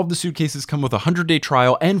 And all the suitcases come with a 100-day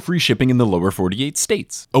trial and free shipping in the lower 48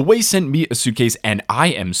 states. Away sent me a suitcase and I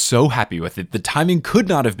am so happy with it. The timing could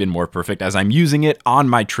not have been more perfect as I'm using it on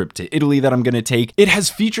my trip to Italy that I'm going to take. It has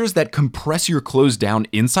features that compress your clothes down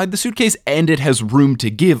inside the suitcase, and it has room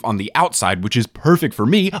to give on the outside, which is perfect for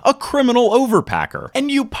me, a criminal overpacker.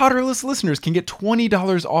 And you Potterless listeners can get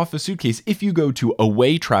 $20 off a suitcase if you go to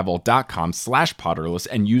awaytravel.com/Potterless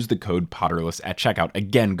and use the code Potterless at checkout.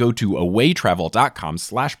 Again, go to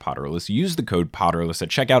awaytravel.com/Potterless, use the code Potterless at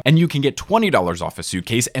checkout, and you can get $20 off a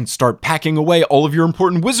suitcase and start packing away all of your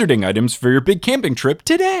important wizarding items for your big camping trip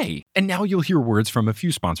today. And now you'll hear words from a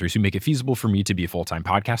few sponsors who make it feasible for me to be a full-time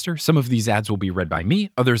podcaster. Some of these ads will be read by me,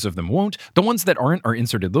 others of them won't. The ones that aren't are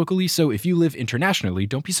inserted locally, so if you live internationally,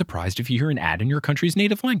 don't be surprised if you hear an ad in your country's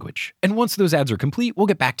native language. And once those ads are complete, we'll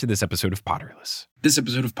get back to this episode of Potterless. This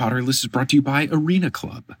episode of Potterless is brought to you by Arena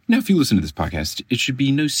Club. Now, if you listen to this podcast, it should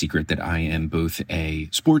be no secret that I am both a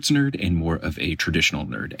sports nerd and more of a traditional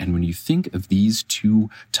nerd. And when you think of these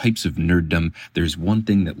two types of nerddom, there's one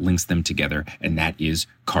thing that links them together, and that is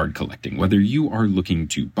card collecting. Whether you are looking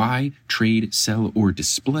to buy, trade, sell, or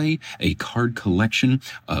display a card collection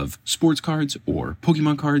of sports cards or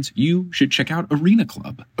Pokemon cards, you should check out Arena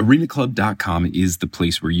Club. ArenaClub.com is the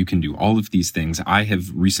place where you can do all of these things. I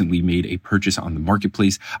have recently made a purchase on the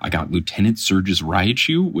marketplace. I got Lieutenant Surge's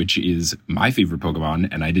Raichu, which is my favorite Pokemon,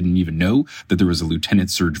 and I didn't even know that there was a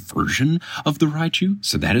Lieutenant Surge version of the Raichu.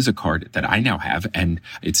 So that is a card that I now have, and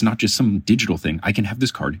it's not just some digital thing. I can have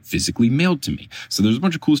this card physically mailed to me. So there's a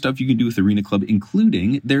bunch of cool stuff you can do with Arena Club,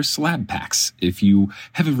 including their slab packs. If you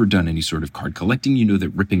have ever done any sort of card collecting, you know that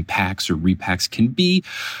ripping packs or repacks can be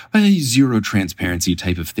a zero transparency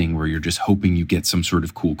type of thing where you're just hoping you get some sort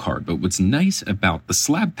of cool card. But what's nice about the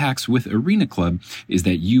slab packs with Arena Club is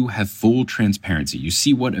that you have full transparency. You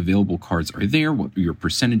see what available cards are there, what your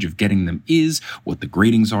percentage of getting them is, what the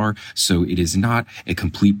gradings are. So it is not a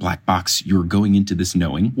complete black box. You're going into this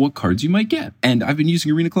knowing what cards you might get. And I've been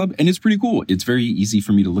using Arena Club, and it's pretty cool. It's very easy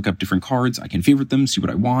for me to look up different cards. I can favorite them, see what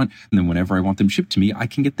I want, and then whenever I want them shipped to me, I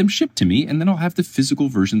can get them shipped to me, and then I'll have the physical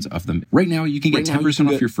versions of them. Right now, you can get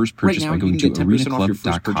 10% off your first purchase by going to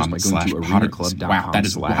arenaclub.com/Potterless. Wow, that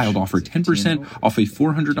is a wild offer. 10% off a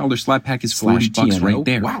 $400 slab pack is $40 right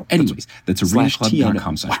there. Wow. Anyways, that's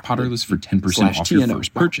arenaclub.com/Potterless for 10% off your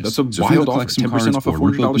first purchase. That's a wild offer. 10% off a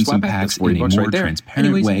 $400 slab pack is in a more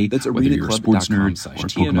transparent way. Whether you're a sports nerd or a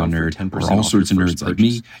Pokemon nerd or all sorts of nerds like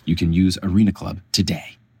me, you can use Arena Club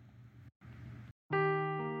today.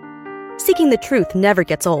 Seeking the truth never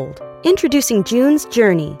gets old. Introducing June's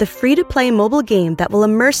Journey, the free-to-play mobile game that will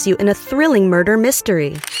immerse you in a thrilling murder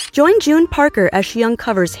mystery. Join June Parker as she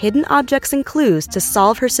uncovers hidden objects and clues to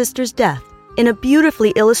solve her sister's death in a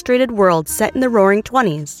beautifully illustrated world set in the Roaring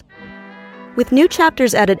 20s. With new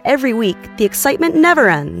chapters added every week, the excitement never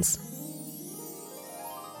ends.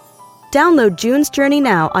 Download June's Journey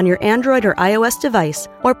now on your Android or iOS device,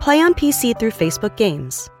 or play on PC through Facebook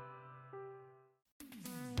Games.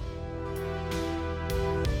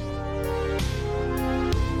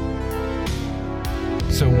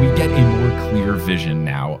 So we get a more clear vision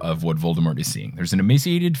now of what Voldemort is seeing. There's an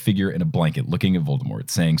emaciated figure in a blanket looking at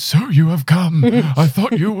Voldemort saying, "So you have come. I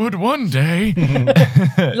thought you would one day."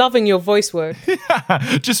 Loving your voice work.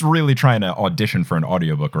 Just really trying to audition for an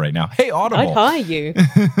audiobook right now. Hey, Audible. I'd hire you.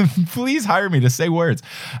 Please hire me to say words.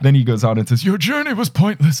 Then he goes on and says, "Your journey was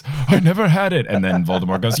pointless. I never had it." And then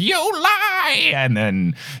Voldemort goes, "You lie!" And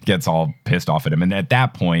then gets all pissed off at him. And at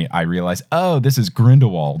that point, I realize, oh, this is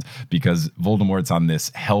Grindelwald, because Voldemort's on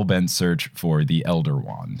this hellbent search for the Elder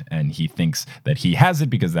Wand. And he thinks that he has it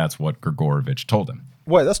because that's what Grigorovich told him.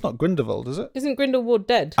 Wait, that's not Grindelwald, is it? Isn't Grindelwald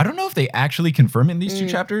dead? I don't know if they actually confirm in these two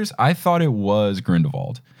chapters. I thought it was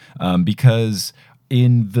Grindelwald because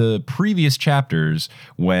in the previous chapters,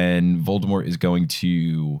 when Voldemort is going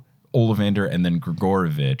to Ollivander and then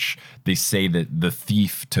Grigorovich, they say that the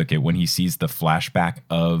thief took it when he sees the flashback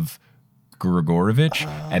of Grigorovich,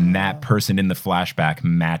 and that person in the flashback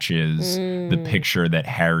matches the picture that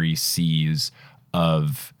Harry sees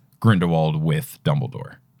of Grindelwald with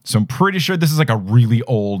Dumbledore. So I'm pretty sure this is like a really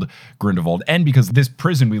old Grindelwald. And because this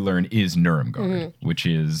prison, we learn, is Nuremberg, which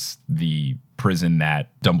is the prison that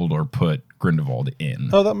Dumbledore put Grindelwald in.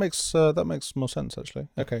 Oh, that makes more sense, actually.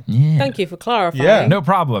 Okay. Yeah. Thank you for clarifying. Yeah. No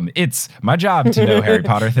problem. It's my job to know Harry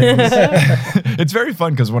Potter things. It's very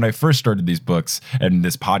fun because when I first started these books and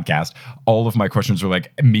this podcast, all of my questions were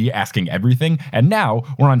like me asking everything. And now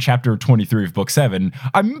we're on chapter 23 of book 7.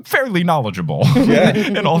 I'm fairly knowledgeable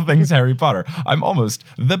in all things Harry Potter. I'm almost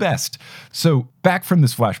the best. So back from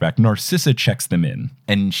this flashback, Narcissa checks them in.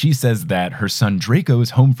 And she says that her son Draco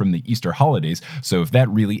is home from the Easter holidays. So if that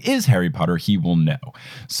really is Harry Potter, he will know.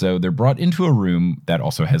 So they're brought into a room that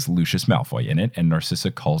also has Lucius Malfoy in it, and Narcissa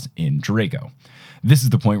calls in Draco. This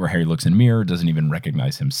is the point where Harry looks in a mirror, doesn't even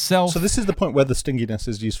recognize himself. So this is the point where the stinginess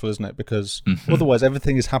is useful, isn't it? Because otherwise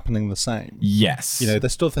everything is happening the same. Yes. You know, they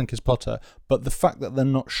still think it's Potter, but the fact that they're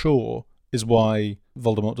not sure is why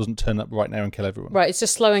Voldemort doesn't turn up right now and kill everyone. Right, it's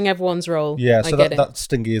just slowing everyone's roll. Yeah, so that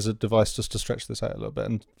stingy is a device just to stretch this out a little bit,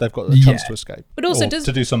 and they've got a chance to escape. But also,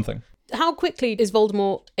 to do something. How quickly is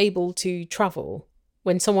Voldemort able to travel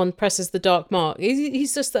when someone presses the dark mark?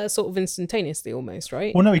 He's just there sort of instantaneously almost,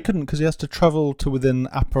 right? Well, no, he couldn't, because he has to travel to within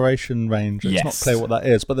apparition range. It's not clear what that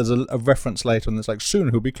is, but there's a reference later, and it's like, soon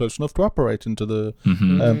he'll be close enough to apparate into the...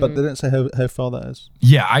 but they don't say how far that is.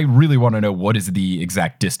 Yeah, I really want to know what is the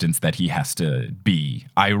exact distance that he has to be.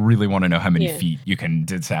 I really want to know how many feet you can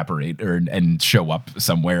disapparate and show up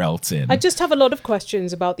somewhere else in. I just have a lot of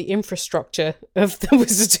questions about the infrastructure of the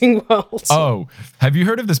Wizarding World. Oh, have you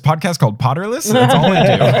heard of this podcast called Potterless? That's all I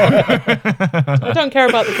do. I don't care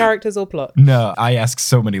about the characters or plot. No, I ask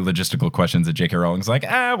so many logistical questions that J.K. Rowling's like,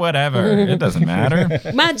 whatever. It doesn't matter.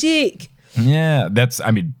 Magic! Yeah, that's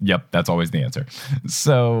always the answer.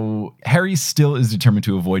 So Harry still is determined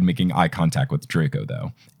to avoid making eye contact with Draco,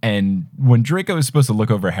 though. And when Draco is supposed to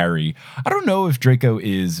look over Harry, I don't know if Draco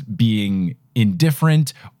is being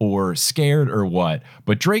indifferent or scared or what,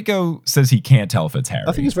 but Draco says he can't tell if it's Harry.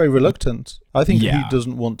 I think he's very reluctant. I think he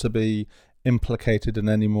doesn't want to be implicated in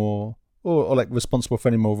any more, or like responsible for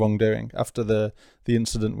any more wrongdoing after the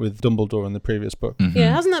incident with Dumbledore in the previous book.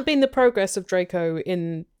 Yeah, hasn't that been the progress of Draco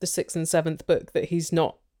in the 6th and 7th book, that he's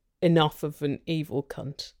not enough of an evil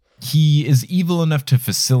cunt? He is evil enough to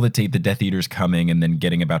facilitate the Death Eaters coming and then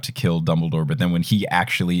getting about to kill Dumbledore, but then when he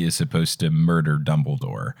actually is supposed to murder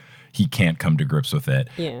Dumbledore, he can't come to grips with it.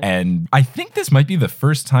 Yeah. And I think this might be the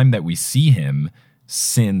first time that we see him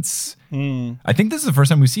since... I think this is the first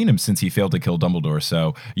time we've seen him since he failed to kill Dumbledore.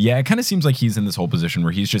 So yeah, it kind of seems like he's in this whole position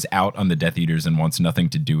where he's just out on the Death Eaters and wants nothing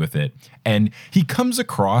to do with it. And he comes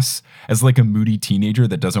across as like a moody teenager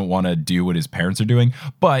that doesn't want to do what his parents are doing,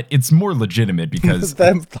 but it's more legitimate because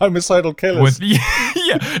they're homicidal killers.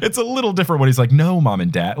 Yeah, it's a little different when he's like, no, mom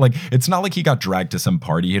and dad. Like, it's not like he got dragged to some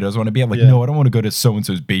party he doesn't want to be at. Like, no, I don't want to go to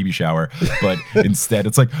so-and-so's baby shower. But instead,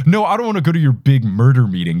 it's like, no, I don't want to go to your big murder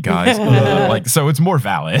meeting, guys. Like, so it's more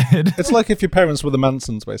valid. It's like if your parents were the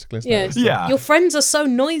Mansons, basically. Yeah. Your friends are so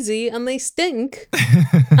noisy and they stink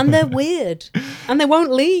and they're weird and they won't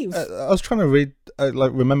leave. I was trying to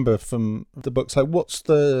remember from the books, like, what's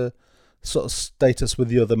the sort of status with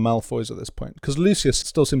the other Malfoys at this point? Because Lucius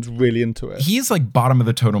still seems really into it. He's like bottom of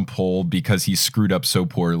the totem pole because he screwed up so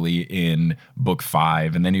poorly in book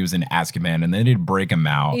 5, and then he was in Azkaban, and then he'd break him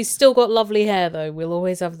out. He's still got lovely hair, though. We'll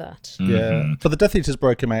always have that. Yeah. But the Death Eaters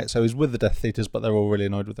broke him out, so he's with the Death Eaters, but they're all really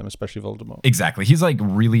annoyed with him, especially Voldemort. Exactly. He's like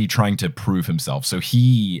really trying to prove himself. So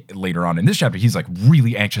he, later on in this chapter, he's like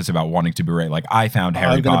really anxious about wanting to be right. Like, I found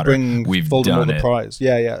Harry Potter. Bring We've Voldemort done the it. prize.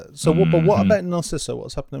 Yeah. So, but what about Narcissa?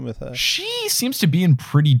 What's happening with her? She seems to be in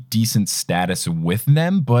pretty decent status with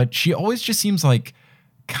them, but she always just seems like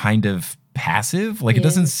kind of passive. Like, it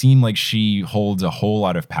doesn't seem like she holds a whole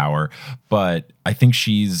lot of power, but I think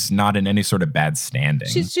she's not in any sort of bad standing.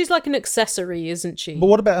 She's like an accessory, isn't she? But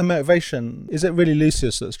what about her motivation? Is it really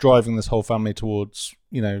Lucius that's driving this whole family towards,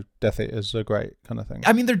 Death Eaters are great kind of thing?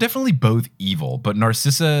 I mean, they're definitely both evil, but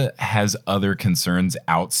Narcissa has other concerns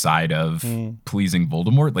outside of pleasing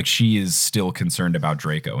Voldemort. Like, she is still concerned about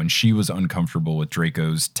Draco, and she was uncomfortable with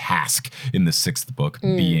Draco's task in the 6th book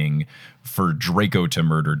being for Draco to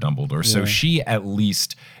murder Dumbledore. So she at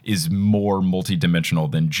least is more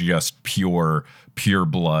multidimensional than just pure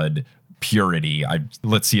blood purity.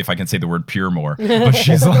 Let's see if I can say the word pure more. But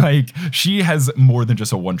she's like, she has more than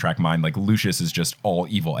just a one-track mind. Like, Lucius is just all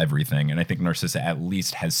evil everything. And I think Narcissa at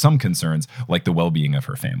least has some concerns, like the well-being of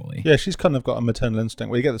her family. Yeah, she's kind of got a maternal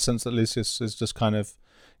instinct where you get the sense that Lucius is just kind of,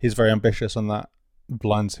 he's very ambitious, and that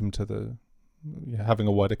blinds him to having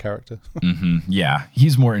a wider character. Yeah,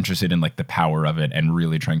 he's more interested in like the power of it and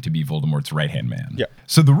really trying to be Voldemort's right-hand man. Yeah.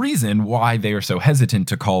 So the reason why they are so hesitant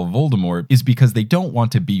to call Voldemort is because they don't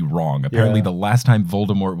want to be wrong. Apparently the last time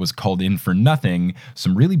Voldemort was called in for nothing,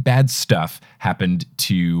 some really bad stuff happened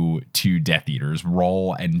to Death Eaters,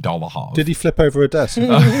 Roll and Dolohov. Did he flip over a desk?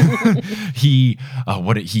 I'm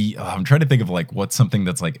trying to think of like what's something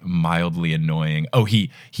that's like mildly annoying. Oh,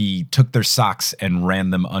 he took their socks and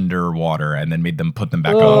ran them underwater and then made them put them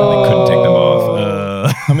back on, and they couldn't take them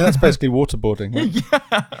off. I mean, that's basically waterboarding. Right?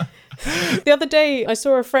 The other day, I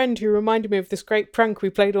saw a friend who reminded me of this great prank we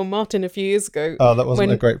played on Martin a few years ago. Oh, that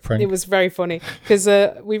wasn't a great prank. It was very funny because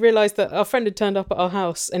we realised that our friend had turned up at our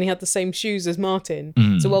house and he had the same shoes as Martin.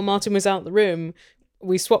 So while Martin was out the room,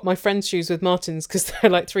 we swapped my friend's shoes with Martin's because they're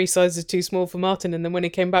like 3 sizes too small for Martin. And then when he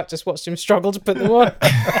came back, just watched him struggle to put them on.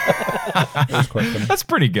 That's quite funny. That's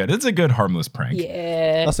pretty good. It's a good harmless prank.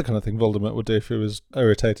 Yeah. That's the kind of thing Voldemort would do if he was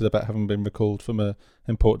irritated about having been recalled from a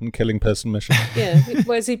important killing person mission. Yeah.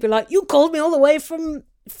 Whereas he'd be like, you called me all the way from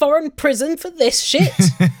foreign prison for this shit.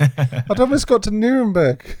 I'd almost got to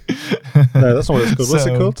Nuremberg. No, that's not what it's called. What's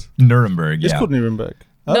it called? Nuremberg, It's called Nuremberg.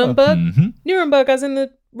 Nuremberg? Nuremberg as in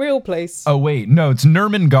the real place. Oh, wait. No, it's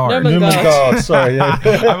Nurmengard. Nuremberg, sorry. Yeah.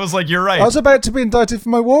 I was like, you're right. I was about to be indicted for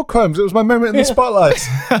my war crimes. It was my moment in the spotlight.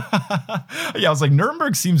 Yeah, I was like,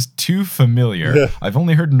 Nuremberg seems too familiar. Yeah. I've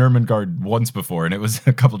only heard Nurmengard once before, and it was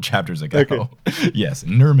a couple chapters ago. Okay. Yes,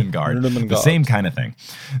 Nurmengard. Nurmengard. The same kind of thing.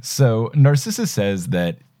 So Narcissa says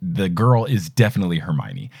that the girl is definitely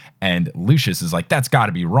Hermione. And Lucius is like, that's got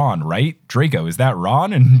to be Ron, right? Draco, is that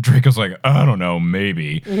Ron? And Draco's like, I don't know,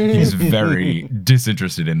 maybe. He's very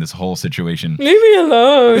disinterested in this whole situation. Leave me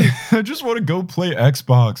alone. I just want to go play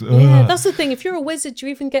Xbox. Yeah, that's the thing. If you're a wizard, do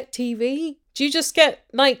you even get TV? Do you just get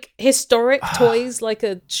like historic toys like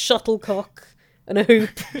a shuttlecock and a hoop?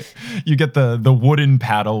 You get the wooden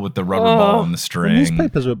paddle with the rubber ball and the string.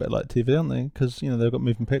 Newspapers are a bit like TV, aren't they? Because, they've got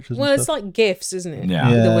moving pictures Well, and it's stuff. like GIFs, isn't it? Yeah.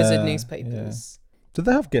 The wizard newspapers. Did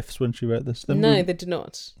they have GIFs when she wrote this? No, they did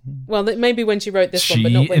not. Well, maybe when she wrote this She one,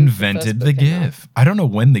 but not when invented the the first book came out. GIF. I don't know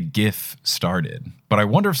when the GIF started, but I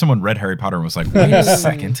wonder if someone read Harry Potter and was like, wait a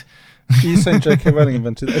second. You're saying J.K. Rowling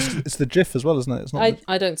invented it's the GIF as well, isn't it? It's not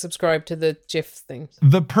I don't subscribe to the GIF thing.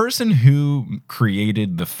 The person who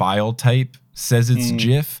created the file type says it's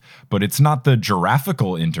GIF, but it's not the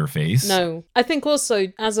giraffical interface. No. I think also,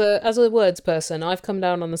 as a words person, I've come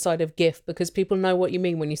down on the side of GIF because people know what you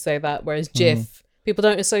mean when you say that, whereas GIF, people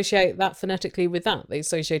don't associate that phonetically with that. They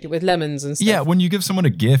associate it with lemons and stuff. Yeah, when you give someone a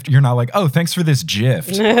gift, you're not like, oh, thanks for this GIF.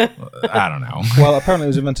 I don't know. Well, apparently it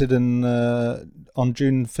was invented on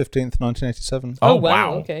June 15th, 1987. Oh, wow.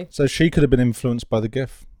 wow. Okay. So she could have been influenced by the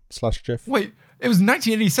GIF/GIF. Wait, it was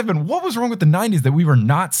 1987. What was wrong with the 90s that we were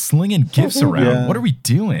not slinging GIFs around? Yeah. What are we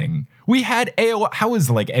doing? We had AOL. How is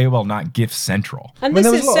like AOL not GIF central? And there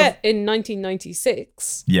this was is a lot set in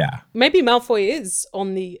 1996. Yeah. Maybe Malfoy is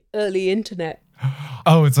on the early internet.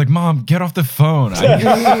 Oh, it's like, Mom, get off the phone.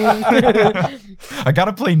 I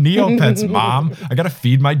gotta play Neopets, Mom. I gotta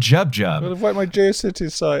feed my Jub I'll Jub. invite my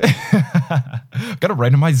GeoCities site. Gotta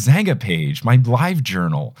write on my Zanga page, my live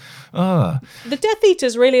journal. The Death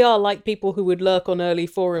Eaters really are like people who would lurk on early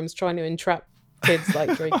forums trying to entrap kids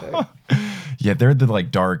like Draco. Yeah, they're the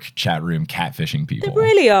like dark chat room catfishing people. They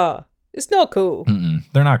really are. It's not cool.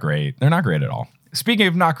 They're not great. They're not great at all. Speaking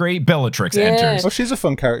of not great, Bellatrix enters. Oh, she's a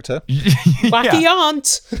fun character. Wacky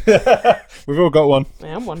aunt. We've all got one. I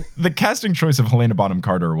am one. The casting choice of Helena Bonham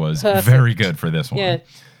Carter was very good for this one. Yeah.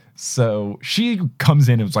 So she comes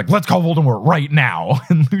in and was like, let's call Voldemort right now.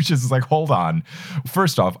 And Lucius is like, hold on.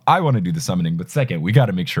 First off, I want to do the summoning, but second, we got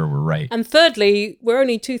to make sure we're right. And thirdly, we're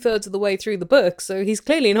only 2/3 of the way through the book, so he's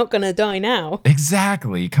clearly not going to die now.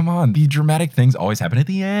 Exactly. Come on. The dramatic things always happen at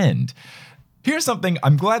the end. Here's something,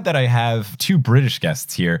 I'm glad that I have two British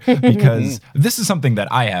guests here because this is something that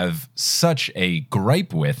I have such a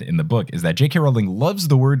gripe with in the book is that J.K. Rowling loves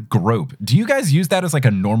the word grope. Do you guys use that as like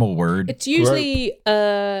a normal word? It's usually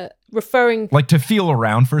referring... Like to feel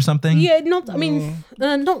around for something? Yeah, not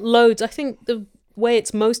loads. I think the way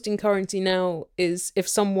it's most in currency now is if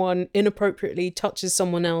someone inappropriately touches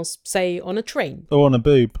someone else, say on a train. Or on a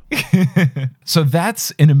boob. So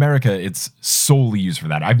that's, in America, it's solely used for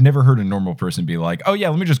that. I've never heard a normal person be like, oh yeah,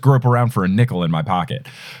 let me just grope around for a nickel in my pocket.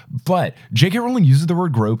 But J.K. Rowling uses the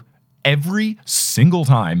word grope every single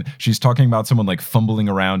time she's talking about someone like fumbling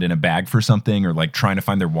around in a bag for something or like trying to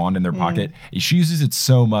find their wand in their pocket. She uses it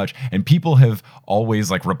so much, and people have always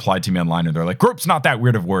like replied to me online and they're like, grope's not that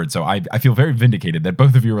weird of a word. So I feel very vindicated that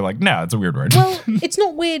both of you were like, no, it's a weird word. Well, it's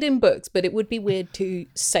not weird in books, but it would be weird to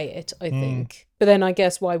say it, I think. But then I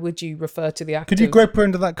guess why would you refer to the act Could you grope her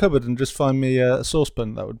into that cupboard and just find me a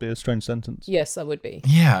saucepan? That would be a strange sentence. Yes, that would be.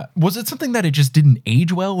 Yeah. Was it something that it just didn't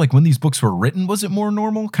age well? Like when these books were written, was it more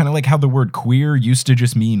normal? Kind of like how the word queer used to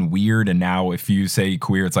just mean weird. And now if you say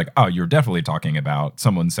queer, it's like, oh, you're definitely talking about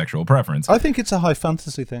someone's sexual preference. I think it's a high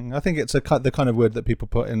fantasy thing. I think it's the kind of word that people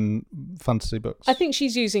put in fantasy books. I think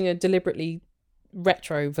she's using a deliberately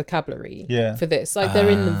retro vocabulary for this. Like they're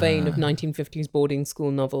in the vein of 1950s boarding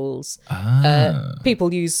school novels.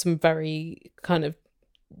 People use some very kind of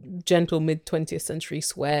gentle mid-20th century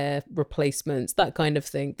swear replacements, that kind of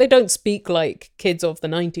thing. They don't speak like kids of the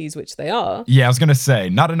 90s, which they are. Yeah, I was going to say,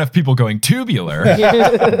 not enough people going tubular.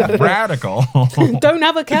 Radical. Don't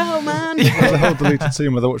have a cow, man. There's a whole deleted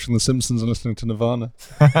scene where they're watching The Simpsons and listening to Nirvana.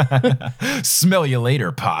 Smell you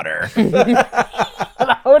later, Potter.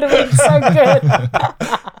 That would have been so good.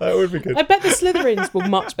 That would be good. I bet the Slytherins were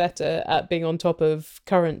much better at being on top of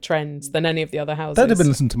current trends than any of the other houses. They'd have been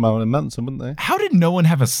listening to Marilyn Manson, wouldn't they? How did no one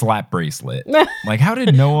have a slap bracelet? Like, how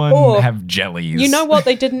did no one have jellies? You know what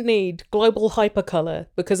they didn't need? Global hypercolor,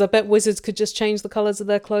 because I bet wizards could just change the colors of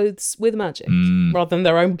their clothes with magic rather than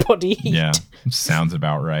their own body heat. Yeah, sounds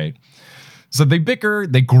about right. So they bicker,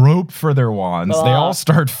 they grope for their wands, they all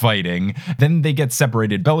start fighting, then they get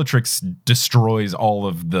separated. Bellatrix destroys all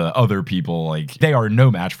of the other people, like, they are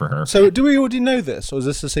no match for her. So do we already know this, or is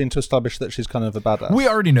this a scene to establish that she's kind of a badass? We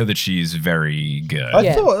already know that she's very good.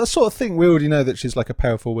 I thought, I sort of think we already know that she's like a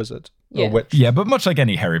powerful wizard. Or witch. Yeah, but much like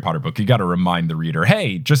any Harry Potter book, you got to remind the reader,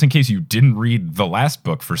 hey, just in case you didn't read the last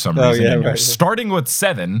book for some reason, and you're starting with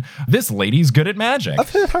 7, this lady's good at magic. I've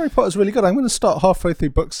heard Harry Potter's really good. I'm going to start halfway through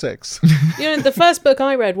book 6. You know, the first book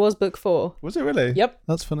I read was book 4. Was it really? Yep.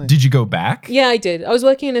 That's funny. Did you go back? Yeah, I did. I was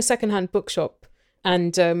working in a secondhand bookshop,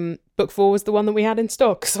 and book 4 was the one that we had in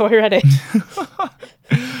stock, so I read it.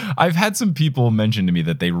 I've had some people mention to me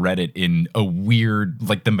that they read it in a weird,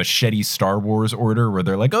 like the Machete Star Wars order, where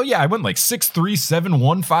they're like, oh yeah, I went like 6, 3, 7,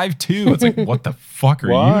 1, 5, 2. It's like, what the fuck are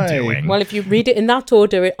you doing? Well, if you read it in that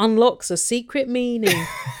order, it unlocks a secret meaning.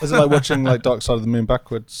 Is it like watching like Dark Side of the Moon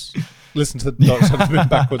backwards? Listen to the Dark Side of the Moon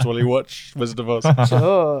backwards while you watch Wizard of Oz.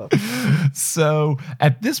 Sure. So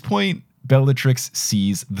at this point, Bellatrix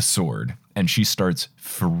sees the sword and she starts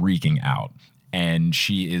freaking out. And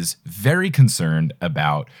she is very concerned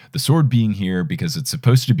about the sword being here because it's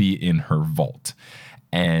supposed to be in her vault.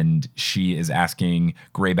 And she is asking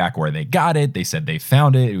Greyback where they got it. They said they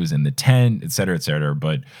found it. It was in the tent, et cetera, et cetera.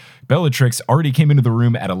 But Bellatrix already came into the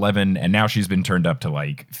room at 11, and now she's been turned up to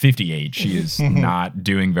like 58. She is not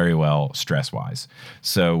doing very well stress-wise.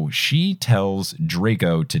 So she tells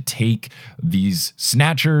Draco to take these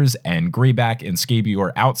Snatchers and Greyback and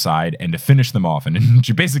Scabior outside and to finish them off. And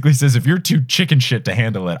she basically says, if you're too chicken shit to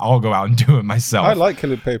handle it, I'll go out and do it myself. I like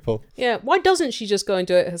killing people. Yeah, why doesn't she just go and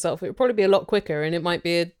do it herself? It would probably be a lot quicker, and it might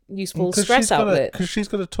be a useful stress outlet. Because she's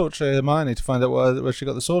got to torture Hermione to find out where she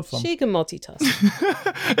got the sword from. She can multitask.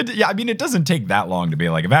 Yeah, I mean, it doesn't take that long to be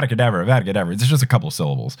like, Avada Kedavra. It's just a couple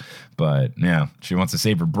syllables. But yeah, she wants to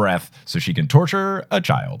save her breath so she can torture a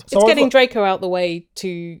child. It's getting Draco out the way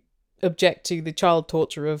to object to the child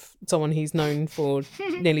torture of someone he's known for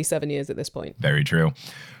nearly 7 years at this point. Very true.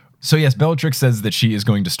 So yes, Bellatrix says that she is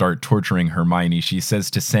going to start torturing Hermione. She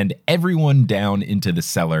says to send everyone down into the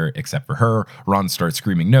cellar except for her. Ron starts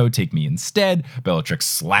screaming, no, take me instead. Bellatrix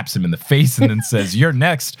slaps him in the face and then says, you're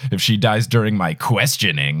next if she dies during my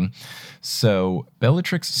questioning. So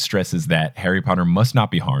Bellatrix stresses that Harry Potter must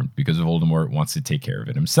not be harmed because Voldemort wants to take care of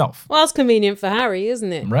it himself. Well, that's convenient for Harry,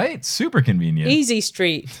 isn't it? Right? Super convenient. Easy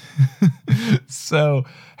street. So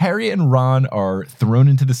Harry and Ron are thrown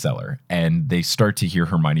into the cellar and they start to hear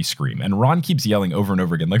Hermione scream. And Ron keeps yelling over and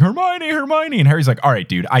over again, like, Hermione, Hermione. And Harry's like, all right,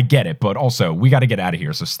 dude, I get it. But also, we got to get out of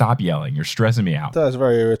here. So stop yelling. You're stressing me out. That is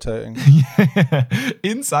very irritating.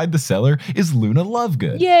 Inside the cellar is Luna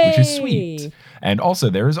Lovegood, Yay! which is sweet. And also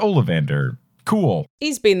there is Ollivander. Cool.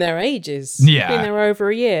 He's been there ages. Yeah. He's been there over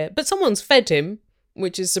a year. But someone's fed him,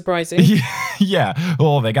 which is surprising. Yeah.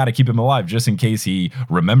 Well, they got to keep him alive just in case he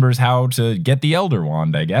remembers how to get the Elder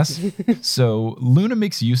Wand, I guess. So Luna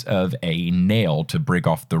makes use of a nail to break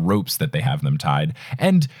off the ropes that they have them tied.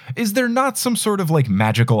 And is there not some sort of like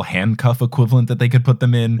magical handcuff equivalent that they could put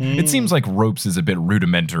them in? It seems like ropes is a bit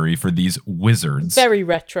rudimentary for these wizards. Very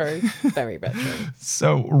retro. Very retro.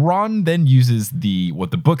 So Ron then uses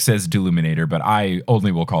what the book says Deluminator, but I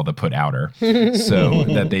only will call the put outer so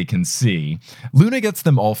that they can see. Luna gets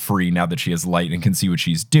them all free now that she has light and can see what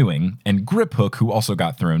she's doing. And Griphook, who also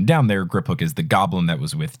got thrown down there, Griphook is the goblin that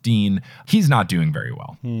was with Dean. He's not doing very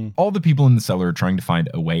well. All the people in the cellar are trying to find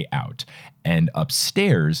a way out. And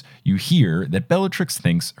upstairs, you hear that Bellatrix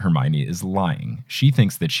thinks Hermione is lying. She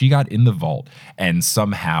thinks that she got in the vault and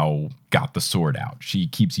somehow got the sword out. She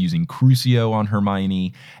keeps using Crucio on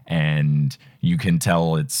Hermione, and you can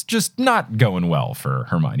tell it's just not going well for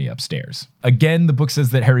Hermione upstairs. Again, the book says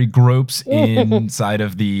that Harry gropes inside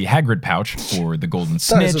of the Hagrid pouch for the golden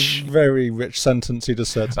snitch. That is a very rich sentence he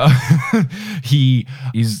just said.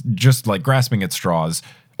 He's just like grasping at straws.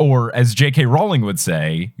 Or, as J.K. Rowling would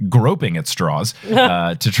say, groping at straws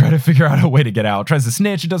to try to figure out a way to get out. Tries to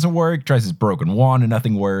snitch, it doesn't work. Tries his broken wand and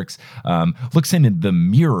nothing works. Looks in the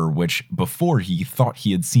mirror, which before he thought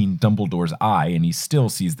he had seen Dumbledore's eye, and he still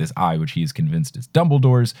sees this eye, which he is convinced is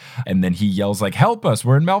Dumbledore's. And then he yells like, help us,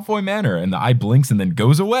 we're in Malfoy Manor. And the eye blinks and then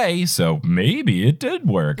goes away, so maybe it did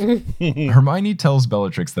work. Hermione tells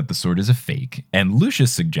Bellatrix that the sword is a fake, and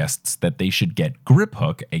Lucius suggests that they should get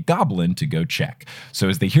Griphook, a goblin, to go check. So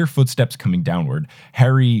as they hear footsteps coming downward,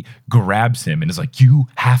 Harry grabs him and is like, you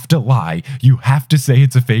have to lie. You have to say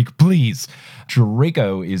it's a fake, please.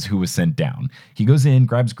 Draco is who was sent down. He goes in,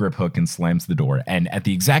 grabs Griphook, and slams the door. And at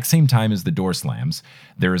the exact same time as the door slams,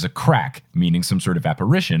 there is a crack, meaning some sort of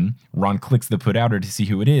apparition. Ron clicks the put outer to see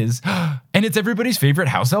who it is. And it's everybody's favorite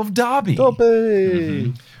house elf, Dobby. Dobby!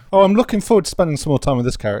 Mm-hmm. Oh, I'm looking forward to spending some more time with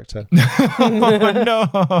this character. Oh, no.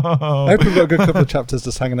 I hope we've got a good couple of chapters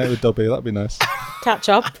just hanging out with Dobby. That'd be nice. Catch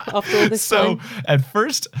up after all this time. So at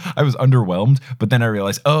first I was underwhelmed, but then I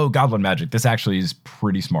realized, oh, goblin magic. This actually is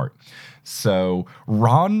pretty smart. So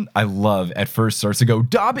Ron, I love, at first starts to go,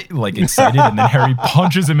 Dobby, like excited, and then Harry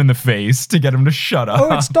punches him in the face to get him to shut up.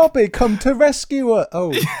 Oh, it's Dobby, come to rescue her.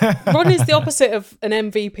 Oh. Ron is the opposite of an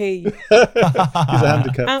MVP. He's a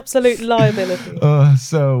handicap. Absolute liability.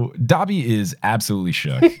 So Dobby is absolutely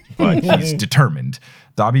shook, but he's determined.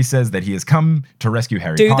 Dobby says that he has come to rescue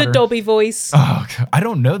Harry Potter. Do the Dobby voice. Oh, I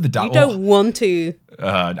don't know the Dobby. You don't want to.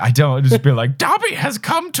 I don't. Just be like, Dobby has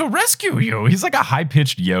come to rescue you. He's like a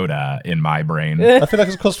high-pitched Yoda in my brain. I feel like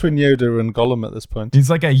it's a cross between Yoda and Gollum at this point. He's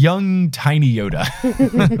like a young, tiny Yoda.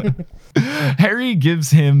 Harry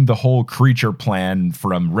gives him the whole creature plan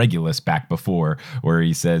from Regulus back before, where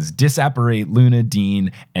he says, disapparate Luna,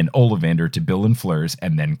 Dean, and Ollivander to Bill and Fleurs,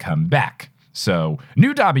 and then come back. So,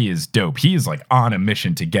 new Dobby is dope. He is like on a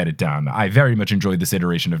mission to get it done. I very much enjoyed this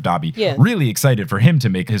iteration of Dobby. Yeah. Really excited for him to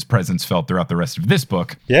make his presence felt throughout the rest of this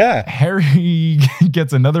book. Yeah. Harry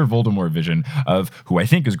gets another Voldemort vision of who I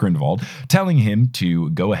think is Grindelwald, telling him to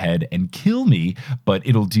go ahead and kill me, but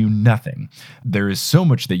it'll do nothing. There is so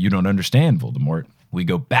much that you don't understand, Voldemort. We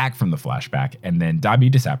go back from the flashback, and then Dobby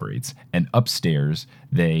disapparates, and upstairs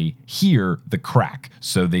they hear the crack,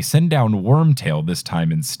 so they send down Wormtail this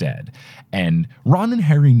time instead. And Ron and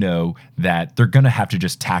Harry know that they're going to have to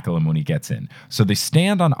just tackle him when he gets in. So they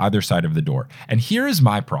stand on either side of the door. And here is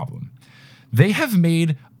my problem. They have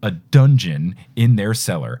made a dungeon in their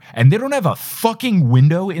cellar, and they don't have a fucking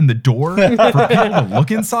window in the door for people to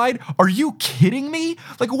look inside. Are you kidding me?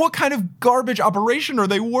 Like, what kind of garbage operation are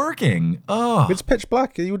they working? Ugh. It's pitch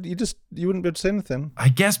black. You wouldn't be able to say anything. I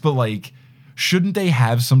guess, but like, shouldn't they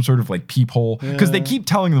have some sort of like peephole? Because they keep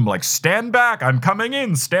telling them like, stand back, I'm coming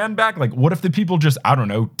in, stand back. Like, what if the people just, I don't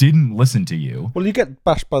know, didn't listen to you? Well, you get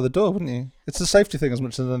bashed by the door, wouldn't you? It's a safety thing as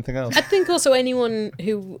much as anything else. I think also anyone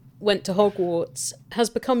who went to Hogwarts has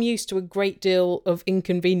become used to a great deal of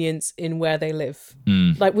inconvenience in where they live.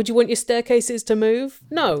 Like, would you want your staircases to move?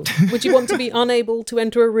 No. Would you want to be unable to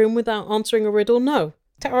enter a room without answering a riddle? No.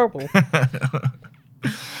 Terrible.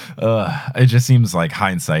 It just seems like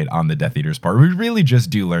hindsight on the Death Eaters' part. We really just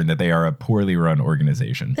do learn that they are a poorly run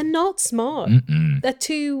organization. They're not smart. They're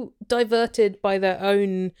too diverted by their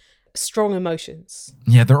own strong emotions.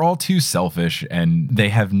 Yeah, they're all too selfish and they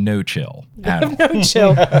have no chill at all. No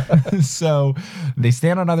chill. So they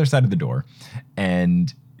stand on either side of the door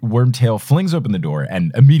and Wormtail flings open the door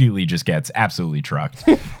and immediately just gets absolutely trucked.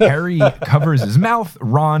 Harry covers his mouth,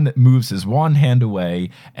 Ron moves his wand hand away,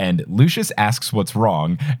 and Lucius asks what's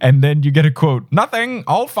wrong. And then you get a quote, "Nothing,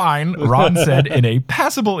 all fine," Ron said in a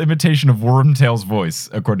passable imitation of Wormtail's voice,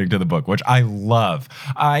 according to the book, which I love.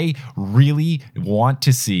 I really want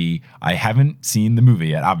to see, I haven't seen the movie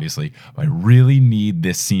yet, obviously, but I really need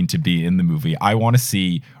this scene to be in the movie. I want to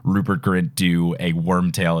see Rupert Grint do a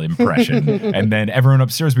Wormtail impression, and then everyone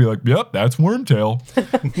upstairs be like, "Yep, that's Wormtail."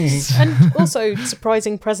 And also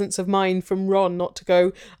surprising presence of mind from Ron not to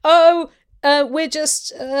go, we're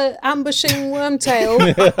just ambushing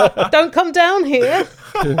Wormtail. Don't come down here.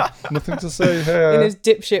 Nothing to say here. In his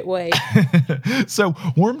dipshit way. So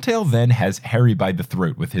Wormtail then has Harry by the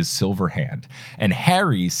throat with his silver hand. And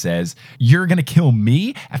Harry says, "You're going to kill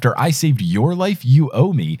me? After I saved your life, you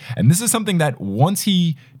owe me." And this is something that once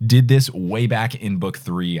he did this way back in book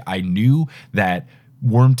 3, I knew that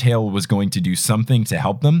Wormtail was going to do something to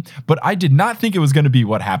help them, but I did not think it was going to be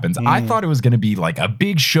what happens. I thought it was going to be like a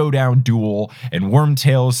big showdown duel, and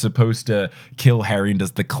Wormtail is supposed to kill Harry and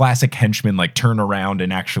does the classic henchman like turn around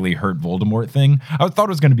and actually hurt Voldemort thing. I thought it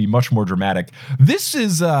was going to be much more dramatic. This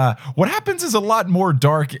is what happens is a lot more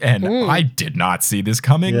dark, and I did not see this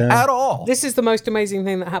coming at all. This is the most amazing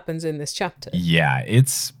thing that happens in this chapter. Yeah,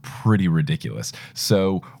 it's pretty ridiculous.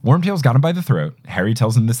 So Wormtail's got him by the throat. Harry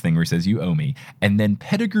tells him this thing where he says, "You owe me," and then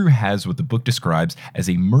Pettigrew has what the book describes as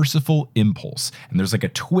a merciful impulse, and there's like a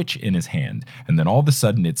twitch in his hand, and then all of a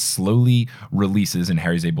sudden it slowly releases and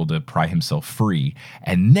Harry's able to pry himself free,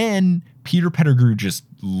 and then Peter Pettigrew just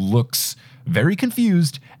looks very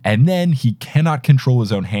confused, and then he cannot control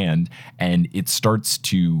his own hand, and it starts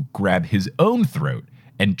to grab his own throat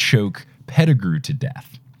and choke Pettigrew to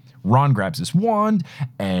death. Ron grabs his wand,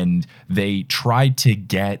 and they try to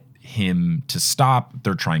get him to stop.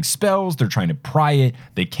 They're trying spells, they're trying to pry it,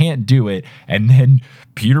 they can't do it, and then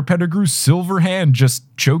Peter Pettigrew's silver hand just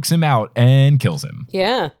chokes him out and kills him.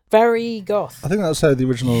 Yeah, very goth. I think that's how the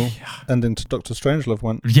original ending to Doctor Strangelove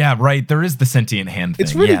went. Yeah, right, there is the sentient hand thing.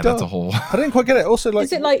 It's really dark. That's a whole... I didn't quite get it. Also, like,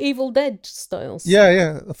 is it like Evil Dead styles?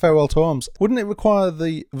 Yeah, a farewell to arms. Wouldn't it require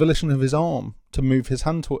the volition of his arm to move his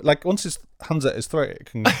hand to, like, once his hand's at his throat, it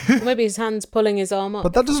can... Or maybe his hand's pulling his arm up.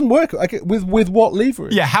 But that doesn't work. Like, with what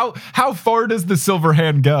leverage? Yeah, how far does the silver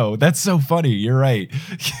hand go? That's so funny. You're right.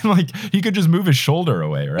 Like, he could just move his shoulder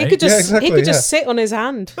away, right? He could just sit on his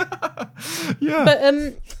hand. Yeah.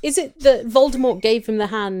 But is it that Voldemort gave him the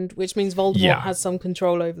hand, which means Voldemort has some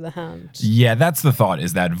control over the hand? Yeah, that's the thought,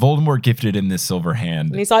 is that Voldemort gifted him this silver hand.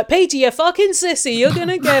 And he's like, "Peter, you fucking sissy, you're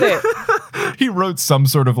gonna get it." He wrote some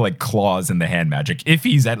sort of like clause in the hand magic. If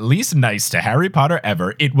he's at least nice to Harry Potter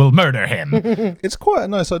ever, it will murder him. It's quite a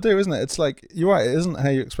nice idea, isn't it? It's like, you're right, it isn't how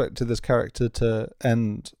you expected this character to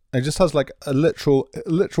end. It just has like a literal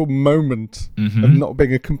moment of not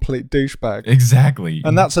being a complete douchebag. Exactly.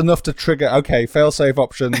 And that's enough to trigger, okay, fail-safe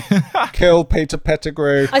option, kill Peter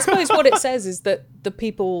Pettigrew. I suppose what it says is that the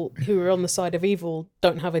people who are on the side of evil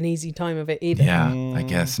don't have an easy time of it either. Yeah, I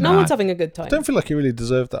guess No not. one's having a good time. I don't feel like he really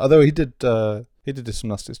deserved that. Although he did do some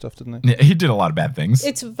nasty stuff, didn't he? Yeah, he did a lot of bad things.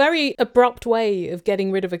 It's a very abrupt way of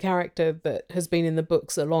getting rid of a character that has been in the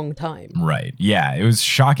books a long time. Right. Yeah, it was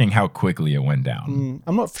shocking how quickly it went down.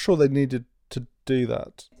 I'm not sure they needed to do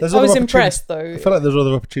that. I was impressed, though. I feel like there's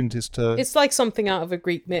other opportunities to... It's like something out of a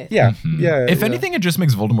Greek myth. Yeah, If anything, it just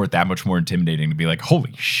makes Voldemort that much more intimidating to be like,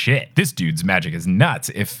 holy shit, this dude's magic is nuts,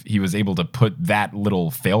 if he was able to put that little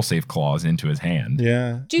failsafe clause into his hand.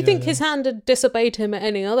 Yeah. Do you think his hand had disobeyed him at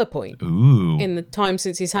any other point? Ooh. In the time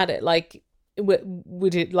since he's had it? Like,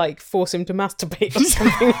 would it like force him to masturbate or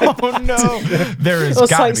something? Oh no. There has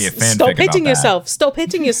got to be a fanfic Stop hitting about yourself. Stop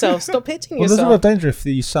hitting yourself. Stop hitting Well, there's a yourself. lot of danger if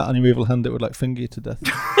you sat on your evil hand, it would like finger you to death.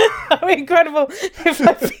 How incredible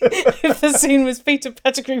if the scene was Peter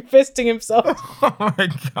Pettigrew fisting himself. Oh my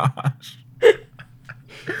gosh.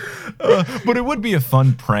 But it would be a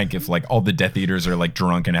fun prank if like all the Death Eaters are like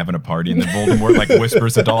drunk and having a party, and then Voldemort like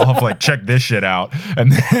whispers to Dolph like, check this shit out,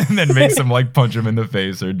 and then makes them like punch him in the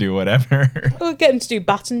face or do whatever. Or get him to do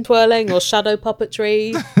baton twirling or shadow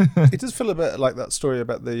puppetry. It does feel a bit like that story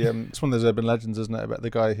about the it's one of those urban legends, isn't it, about the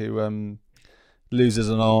guy who loses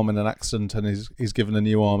an arm in an accident, and he's given a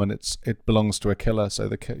new arm, and it belongs to a killer, so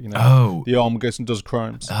the arm goes and does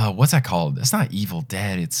crimes. What's that called? It's not Evil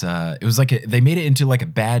Dead. It's it was like they made it into like a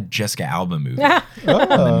bad Jessica Alba movie in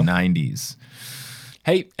the 90s.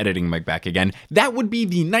 Hey, editing Mike back again. That would be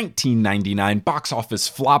the 1999 box office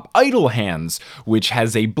flop Idle Hands, which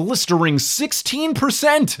has a blistering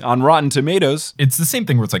 16% on Rotten Tomatoes. It's the same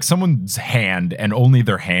thing where it's like someone's hand and only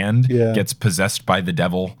their hand gets possessed by the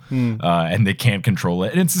devil and they can't control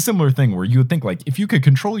it. And it's a similar thing where you would think like, if you could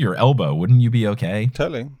control your elbow, wouldn't you be okay?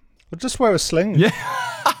 Totally. But just wear a sling. Yeah.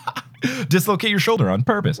 Dislocate your shoulder on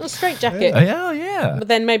purpose. A straight jacket. Yeah. But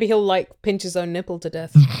then maybe he'll like pinch his own nipple to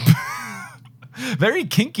death. Very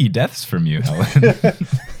kinky deaths from you, Helen.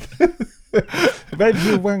 Maybe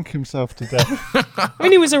he'll wank himself to death. I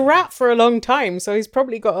mean, he was a rat for a long time, so he's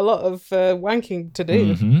probably got a lot of wanking to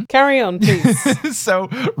do. Mm-hmm. Carry on, please. So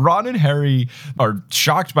Ron and Harry are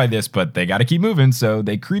shocked by this, but they got to keep moving, so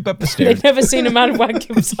they creep up the stairs. They've never seen a man wank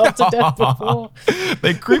himself to death before.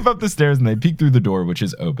 They creep up the stairs and they peek through the door, which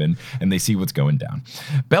is open, and they see what's going down.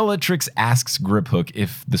 Bellatrix asks Griphook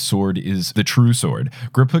if the sword is the true sword.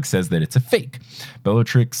 Griphook says that it's a fake.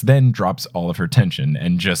 Bellatrix then drops all of her tension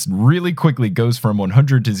and just really quickly goes from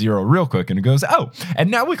 100 to 0 real quick, and it goes, oh, and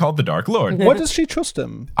now we call the Dark Lord. Why does she trust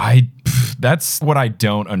him? That's what I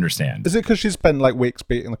don't understand. Is it because she's spent like weeks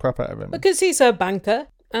beating the crap out of him? Because he's her banker.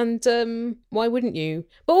 And why wouldn't you?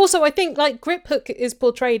 But also, I think like Griphook is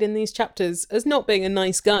portrayed in these chapters as not being a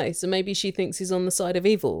nice guy, so maybe she thinks he's on the side of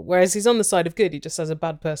evil, whereas he's on the side of good. He just has a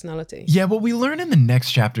bad personality. Yeah, what we learn in the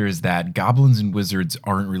next chapter is that goblins and wizards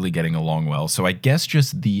aren't really getting along well. So I guess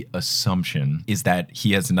just the assumption is that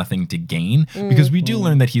he has nothing to gain, because we do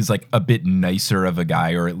learn that he's like a bit nicer of a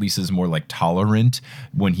guy, or at least is more like tolerant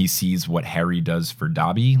when he sees what Harry does for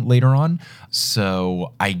Dobby later on.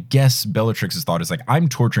 So I guess Bellatrix's thought is like, I'm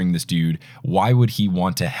torturing this dude. Why would he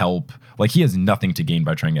want to help? Like, he has nothing to gain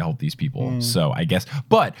by trying to help these people. So I guess,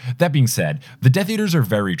 but that being said, the Death Eaters are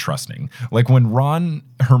very trusting. Like when Ron,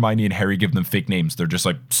 Hermione, and Harry give them fake names, they're just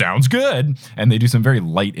like, sounds good. And they do some very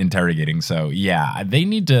light interrogating. So yeah, they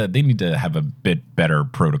need to have a bit better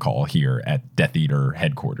protocol here at Death Eater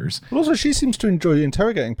headquarters. Well, also, she seems to enjoy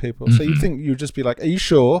interrogating people. So you think you'd just be like, are you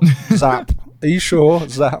sure? Zap. Are you sure?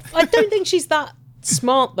 Zap. I don't think she's that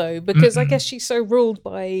smart though, because I guess she's so ruled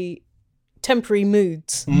by temporary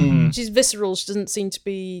moods. She's visceral. She doesn't seem to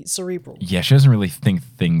be cerebral. Yeah, she doesn't really think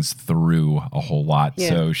things through a whole lot. Yeah.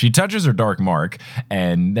 So she touches her dark mark,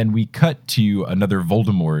 and then we cut to another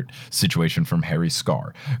Voldemort situation from Harry's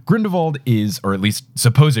scar. Grindelwald is, or at least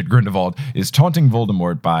supposed Grindelwald, is taunting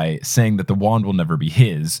Voldemort by saying that the wand will never be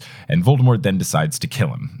his, and Voldemort then decides to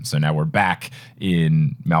kill him. So now we're back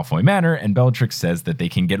in Malfoy Manor, and Bellatrix says that they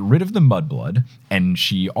can get rid of the mudblood, and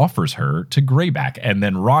she offers her to Greyback. And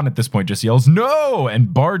then Ron at this point just yells, no,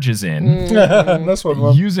 and barges in. That's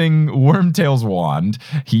one. Using Wormtail's wand.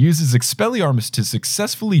 He uses Expelliarmus to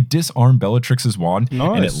successfully disarm Bellatrix's wand,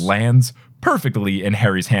 and it lands perfectly in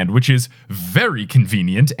Harry's hand, which is very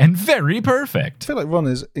convenient and very perfect. I feel like Ron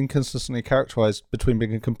is inconsistently characterized between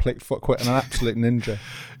being a complete fuckwit and an absolute ninja.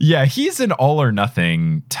 Yeah, he's an all or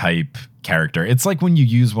nothing type character. It's like when you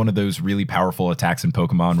use one of those really powerful attacks in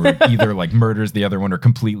Pokemon where it either like murders the other one or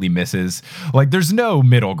completely misses. Like there's no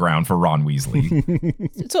middle ground for Ron Weasley.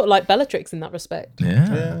 It's sort of like Bellatrix in that respect.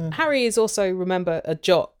 Yeah. Harry is also, remember, a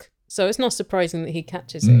jock. So it's not surprising that he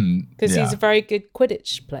catches it, because he's a very good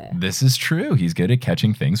Quidditch player. This is true. He's good at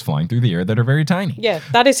catching things flying through the air that are very tiny. Yeah,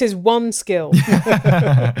 that is his one skill.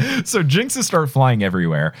 So jinxes start flying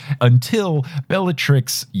everywhere until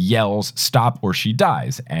Bellatrix yells, stop or she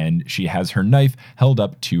dies, and she has her knife held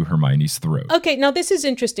up to Hermione's throat. Okay, now this is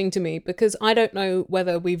interesting to me, because I don't know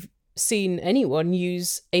whether we've seen anyone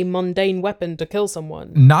use a mundane weapon to kill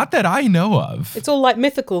someone. Not that I know of. It's all like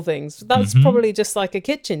mythical things. That's probably just like a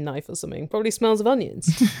kitchen knife or something. Probably smells of onions.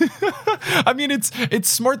 I mean, it's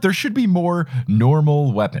smart. There should be more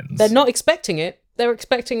normal weapons. They're not expecting it. They're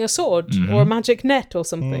expecting a sword or a magic net or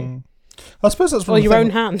something. I suppose that's one Or of the your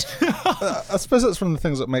own hand. I suppose that's one of the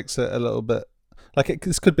things that makes it a little bit like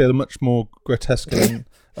this could be a much more grotesque and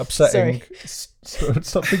upsetting.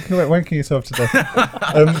 Stop thinking about wanking yourself to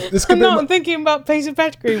death. This could I'm thinking about Peter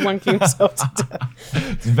Pettigrew wanking himself to death.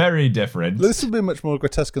 It's very different. This would be a much more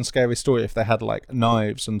grotesque and scary story if they had like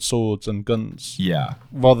knives and swords and guns. Yeah.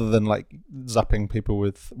 Rather than like zapping people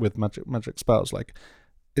with magic spells. Like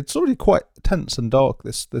it's already quite tense and dark,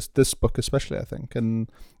 this book especially, I think. And,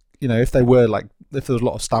 if there was a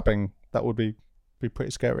lot of stabbing, that would be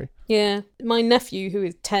pretty scary. Yeah. My nephew, who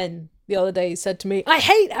is 10, the other day said to me, I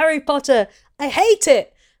hate Harry Potter. I hate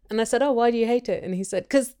it. And I said, oh, why do you hate it? And he said,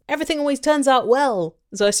 because everything always turns out well.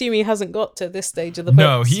 So I assume he hasn't got to this stage of the book.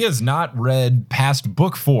 No, he has not read past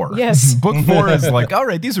book 4. Yes. Book 4 is like, all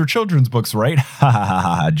right, these are children's books, right? Ha ha ha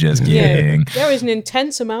ha, just kidding. Yeah, there is an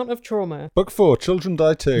intense amount of trauma. Book 4, children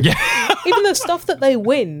die too. Yeah. Even the stuff that they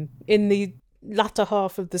win in the latter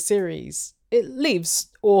half of the series, it leaves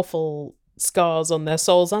awful scars on their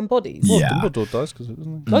souls and bodies. Well, Yeah. Dumbledore dies because of it,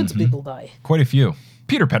 doesn't he? Loads of people die. Quite a few.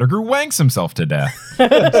 Peter Pettigrew wanks himself to death.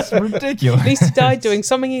 It's ridiculous. At least he died doing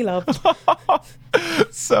something he loved.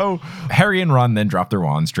 So Harry and Ron then drop their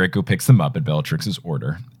wands. Draco picks them up at Bellatrix's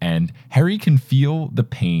order, and Harry can feel the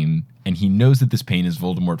pain, and he knows that this pain is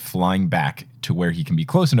Voldemort flying back to where he can be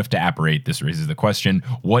close enough to apparate. This raises the question,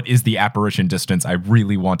 what is the apparition distance? I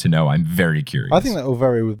really want to know. I'm very curious. I think that will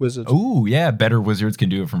vary with wizards. Oh, yeah, better wizards can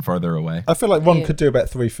do it from farther away. I feel like Ron could do about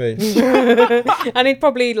 3 feet. And he'd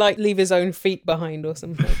probably leave his own feet behind or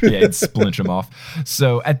something. Yeah, it'd splinch them off.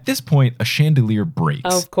 So at this point, a chandelier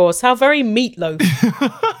breaks. Of course. How very Meatloaf.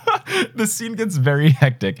 The scene gets very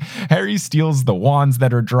hectic. Harry steals the wands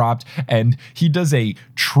that are dropped, and he does a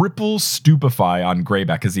triple stupefy on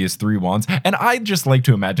Greyback because he has 3 wands. And I'd just like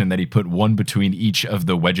to imagine that he put one between each of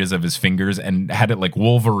the wedges of his fingers and had it like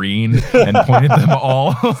Wolverine and pointed them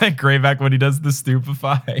all like Greyback when he does the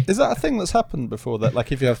stupefy. Is that a thing that's happened before? That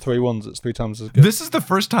if you have 3 wands, it's 3 times as good? This is the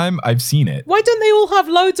first time I've seen it. Why don't they all have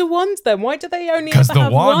loads of wands then? Why do they only 'Cause ever the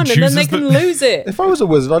have wand one and then they chooses can the- lose it? If I was a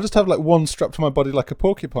wizard, I'd just have one strapped to my body like a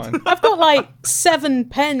porcupine. I've got 7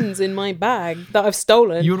 pens in my bag that I've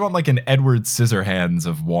stolen. You would want like an Edward Scissorhands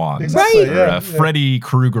of wands. Exactly, Or yeah, a Freddy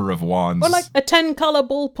Krueger of wands. Or a 10-colour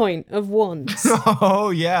ballpoint of wands. Oh,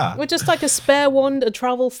 yeah. Or just a spare wand, a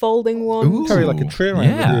travel folding wand. Ooh. Carry a tree around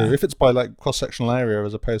Yeah. with you, if it's by cross-sectional area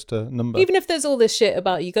as opposed to number. Even if there's all this shit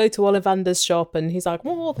about you go to Ollivander's shop and he's like,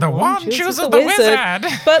 well, The wand chooses the wizard.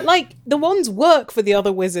 But the wands work for the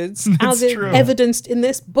other wizards, as is true. evidenced in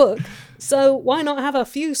this book. So why not have a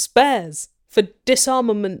few spares for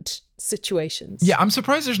disarmament situations? Yeah, I'm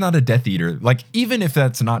surprised there's not a Death Eater. Even if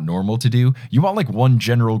that's not normal to do, you want one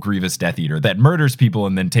General Grievous Death Eater that murders people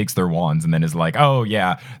and then takes their wands and then is like, oh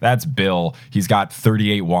yeah, that's Bill. He's got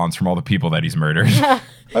 38 wands from all the people that he's murdered. I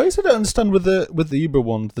also don't understand with the Uber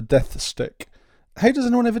wand, the Death Stick. How does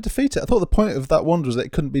anyone ever defeat it? I thought the point of that wand was that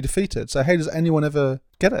it couldn't be defeated. So how does anyone ever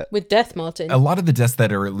get it? With death, Martin. A lot of the deaths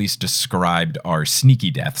that are at least described are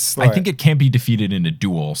sneaky deaths. I Right. think it can't be defeated in a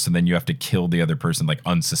duel, so then you have to kill the other person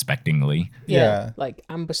unsuspectingly. Yeah.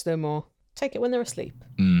 Ambush them or take it when they're asleep.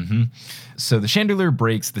 Mm-hmm. So the chandelier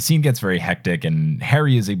breaks, the scene gets very hectic, and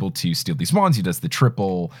Harry is able to steal these wands. He does the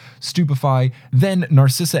triple stupefy. Then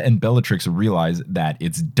Narcissa and Bellatrix realize that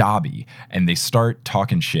it's Dobby, and they start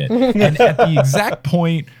talking shit. And at the exact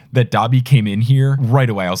point that Dobby came in here, right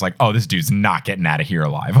away I was like, oh, this dude's not getting out of here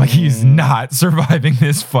alive. He's not surviving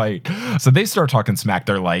this fight. So they start talking smack.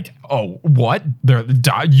 They're like, oh, what?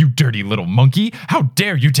 You dirty little monkey. How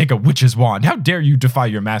dare you take a witch's wand? How dare you defy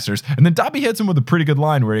your masters? And then Dobby hits him with a pretty good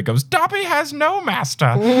line where it goes, Dobby has no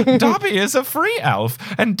master. Dobby is a free elf,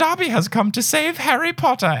 and Dobby has come to save Harry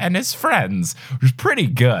Potter and his friends, which is pretty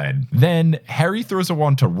good. Then Harry throws a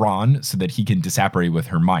wand to Ron so that he can disapparate with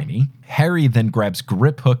Hermione. Harry then grabs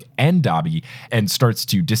Griphook and Dobby and starts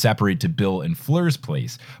to disapparate to Bill and Fleur's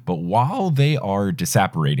place. But while they are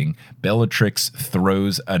disapparating, Bellatrix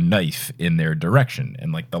throws a knife in their direction.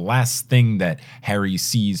 And the last thing that Harry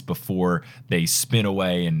sees before they spin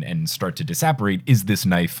away and start to disapparate is this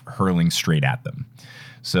knife hurling straight at them.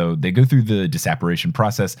 So they go through the disapparation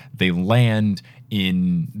process. They land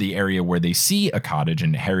in the area where they see a cottage,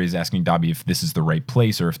 and Harry's asking Dobby if this is the right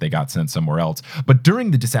place or if they got sent somewhere else. But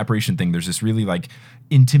during the disapparation thing, there's this really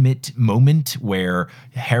intimate moment where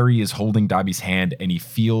Harry is holding Dobby's hand and he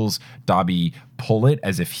feels Dobby pull it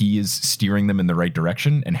as if he is steering them in the right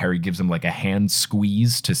direction. And Harry gives him a hand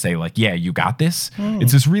squeeze to say yeah, you got this.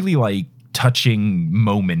 It's this really touching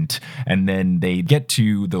moment. And then they get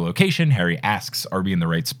to the location. Harry asks, are we in the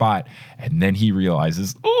right spot? And then he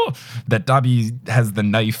realizes that Dobby has the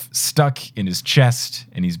knife stuck in his chest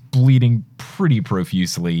and he's bleeding pretty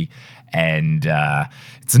profusely. And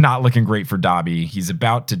it's not looking great for Dobby. He's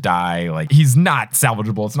about to die. He's not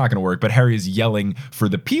salvageable. It's not going to work. But Harry is yelling for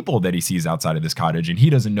the people that he sees outside of this cottage. And he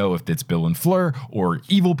doesn't know if it's Bill and Fleur or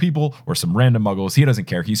evil people or some random muggles. He doesn't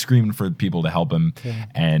care. He's screaming for people to help him. Yeah.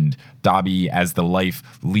 And Dobby, as the life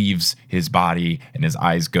leaves his body and his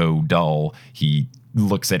eyes go dull, he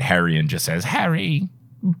looks at Harry and just says, Harry,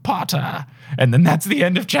 Potter. And then that's the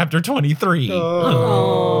end of chapter 23.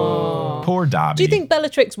 Poor Dobby. Do you think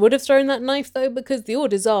Bellatrix would have thrown that knife, though? Because the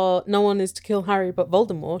orders are no one is to kill Harry but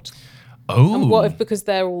Voldemort. Oh. And what if, because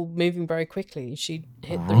they're all moving very quickly, she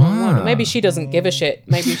hit the wrong one? Or maybe she doesn't give a shit.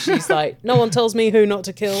 Maybe she's like, no one tells me who not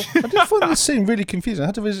to kill. I did find this scene really confusing. I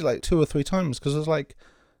had to visit like 2 or 3 times because I was like,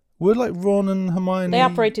 were like Ron and Hermione... They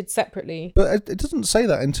operated separately. But it doesn't say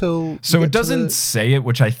that until... So it doesn't say it,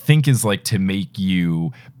 which I think is like to make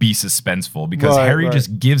you be suspenseful, because Harry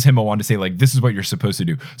just gives him a wand to say like, this is what you're supposed to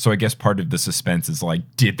do. So I guess part of the suspense is like,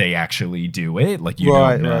 did they actually do it? Like, you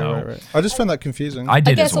don't know. Right. I just found that confusing. I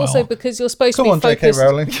did I guess as well. also because you're supposed to be focused... J.K.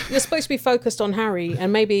 Rowling. You're supposed to be focused on Harry,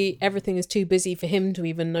 and maybe everything is too busy for him to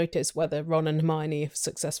even notice whether Ron and Hermione have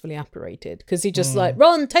successfully apparated. Because he just like,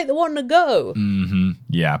 Ron, take the wand and go. Mm-hmm.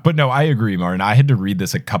 Yeah, but no, I agree, Martin. I had to read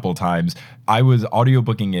this a couple times. I was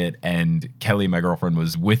audiobooking it, and Kelly, my girlfriend,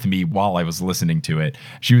 was with me while I was listening to it.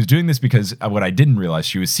 She was doing this because what I didn't realize,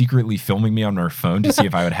 she was secretly filming me on her phone to see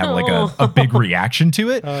if I would have like a big reaction to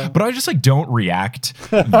it. But I just like don't react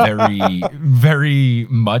very, very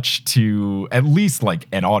much to at least like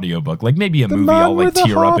an audiobook. Like maybe a movie, I'll like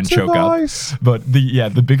tear up and choke up. But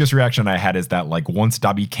the biggest reaction I had is that like once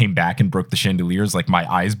Dobby came back and broke the chandeliers, like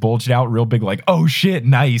my eyes bulged out real big, like, oh shit,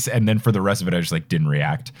 nice. And then for the rest of it, I just like didn't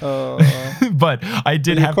react. But I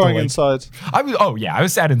did have to like, inside. I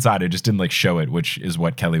was sad inside. I just didn't like show it, which is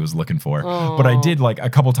what Kelly was looking for. But I did like a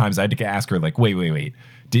couple times. I had to ask her like, wait.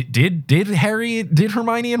 Did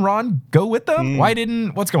Hermione and Ron go with them?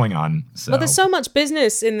 What's going on? So, well, there's so much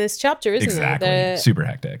business in this chapter, isn't there? Exactly. Super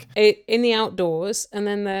hectic. In the outdoors, and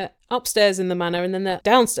then they're upstairs in the manor, and then they're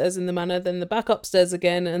downstairs in the manor, then they're back upstairs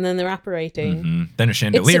again, and then they're apparating. Mm-hmm. Then a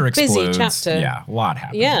chandelier explodes. It's a busy chapter. Yeah, a lot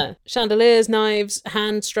happens. Yeah. Chandeliers, knives,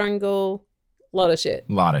 hand strangle. Lot of shit.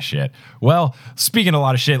 Well, speaking of a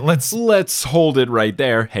lot of shit, let's hold it right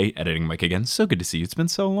there. Hey, editing Mike again. So good to see you. It's been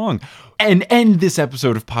so long. And end this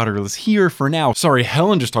episode of Potterless here for now. Sorry,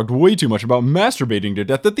 Helen just talked way too much about masturbating to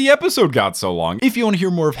death that the episode got so long. If you want to hear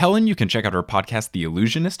more of Helen, you can check out her podcast, The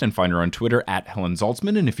Illusionist, and find her on Twitter at Helen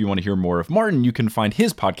Zaltzman. And if you want to hear more of Martin, you can find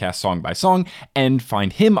his podcast Song by Song and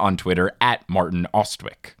find him on Twitter at Martin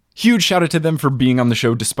Austwick. Huge shout out to them for being on the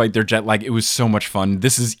show despite their jet lag. It was so much fun.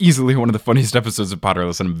 This is easily one of the funniest episodes of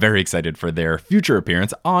Potterless, and I'm very excited for their future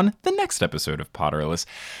appearance on the next episode of Potterless.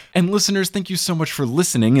 And listeners, thank you so much for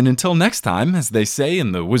listening, and until next time, as they say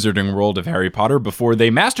in the wizarding world of Harry Potter before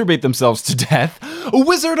they masturbate themselves to death,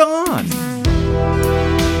 wizard on!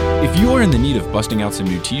 If you are in the need of busting out some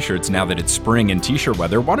new t-shirts now that it's spring and t-shirt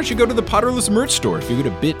weather, why don't you go to the Potterless merch store? If you go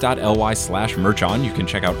to bit.ly/merchon, you can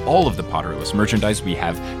check out all of the Potterless merchandise. We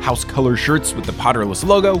have house color shirts with the Potterless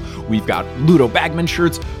logo. We've got Ludo Bagman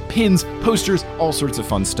shirts, pins, posters, all sorts of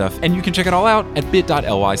fun stuff. And you can check it all out at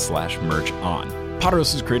bit.ly/merchon.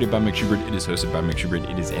 Potterless is created by Mike Schubert, it is hosted by Mike Schubert,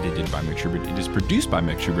 it is edited by Mike Schubert, it is produced by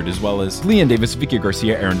Mike Schubert, as well as Leanne Davis, Vicky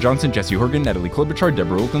Garcia, Aaron Johnson, Jesse Horgan, Natalie Klobuchar,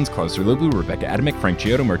 Deborah Oaklands, Klaus Zerlobu, Rebecca Adamick, Frank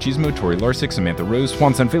Chiodo, Marchismo, Tori Larsick, Samantha Rose,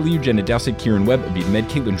 Juan Sanfiliu, Jenna Dowsett, Kieran Webb, Abid Med,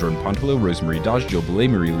 Caitlin Jordan Pontolo, Rosemary Dodge, Jill Belay,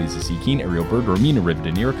 Marie Lisa C. Keene, Ariel Bird, Romina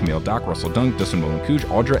Rivadenier, Camille Dock, Russell Dunk, Dustin Mullen-Cooge,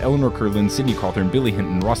 Audra, Eleanor Curlin, Sydney Cawthorn, Billy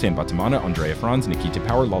Hinton, Rossanne Batamana, Andrea Franz, Nikita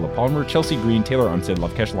Power, Lala Palmer, Chelsea Green, Taylor Armstead,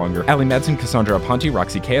 Lovekesh Longer, Ali Madsen, Cassandra Aponte,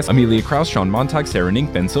 Roxy Chaos, Amelia Krause, Sean Montag, Sarah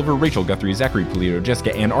Nink, Ben Silver, Rachel Guthrie, Zachary Polito,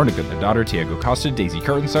 Jessica Ann Arnica, the daughter, Tiago Costa, Daisy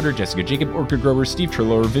Carton-Sutter, Jessica Jacob, Orchid Grower, Steve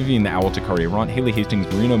Trelawer, Vivian the Owl, Takari Arant, Haley Hastings,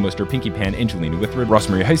 Marino Moster, Pinky Pan, Angelina Withred,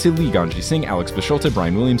 Rosemary Heise, Lee Ganji Singh, Alex Bisholta,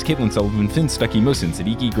 Brian Williams, Caitlin Sullivan, Finn Stuckey, Mohsin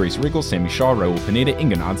Siddiqui, Grace Riggle, Sammy Shaw, Raul Pineda,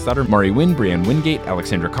 Ingan Oddsdatter, Mari Wynn, Brianne Wingate,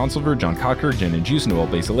 Alexandra Consulver, John Cocker, Jenna Juice, Noel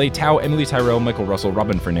Basilay, Tao, Emily Tyrell, Michael Russell,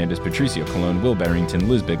 Robin Fernandez, Patricio Colon, Will Barrington,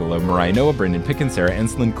 Liz Bigelow, Mariah Noah, Brendan Pickens, Sarah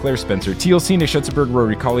Enslin, Claire Spencer, TLC, Nick Schutzenberg,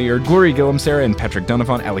 Rory Collier, Gloria Gillum, Sarah and Patrick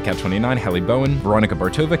Donovan, Alicat29, Hallie Bowen, Veronica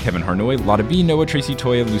Bartova, Kevin Harnoy, Lotta B, Noah, Tracy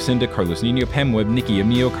Toya, Lucinda, Carlos Nino, Pam Webb, Nikki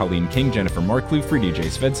Amio, Colleen King, Jennifer Marklew, Freddie J.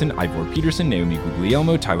 Svensson, Ivor Peterson, Naomi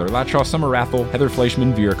Guglielmo, Tyler Latshaw, Summer Rathel, Heather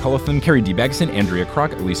Fleischman, Vera Cullithan, Carrie D. Bagson, Andrea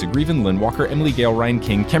Kroc, Elisa Grieven, Lynn Walker, Emily Gale, Ryan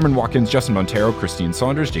King, Cameron Watkins, Justin Montero, Christine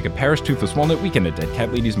Saunders, Jacob Parrish, Toothless Walnut, Weekend at Dead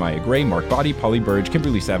Cat Ladies, Maya Gray, Mark Body, Polly Burge,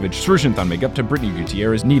 Kimberly Savage, Surshan Megupta, Brittany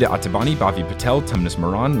Gutierrez, Nita Atabani, Bhavi Patel, Tumnus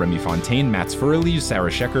Moran, Remy Fontaine, Mats Furley, Sarah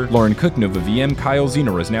Shecker, Lauren Cook, Nova VM, Kyle, Zena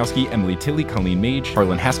Rosnowski, Emily Tilly, Colleen Mage,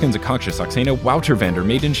 Harlan Haskins, Akanksha Saxena, Wouter Vander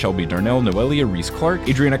Maiden, Shelby Darnell, Noelia Reese Clark,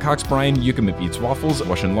 Adriana Cox Bryan, Yukima Beats Waffles,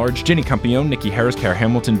 Washington Large, Jenny Campione, Nikki Harris, Cara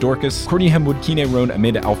Hamilton, Dorcas, Courtney Hemwood, Kine Roan,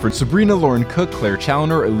 Amanda Alfred, Sabrina Lauren Cook, Claire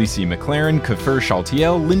Challoner, Alicia McLaren, Kafir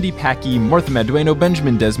Shaltiel, Lindy Packy, Martha Madueno,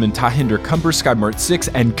 Benjamin Desmond, Tahinder Cumber, Skymart 6,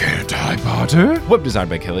 and Can't I Potter? Web designed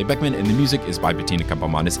by Kelly Beckman, and the music is by Bettina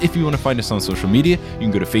Campamanis. If you want to find us on social media, you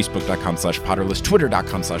can go to facebook.com/Potterless,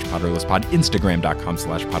 twitter.com/PotterlessPod, Instagram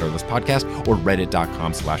instagram.com/potterlesspodcast or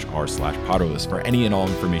reddit.com/r/potterless. For any and all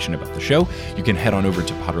information about the show, you can head on over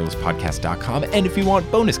to potterlesspodcast.com. And if you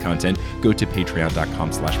want bonus content, go to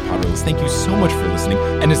patreon.com/potterless. Thank you so much for listening.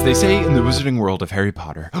 And as they say in the wizarding world of Harry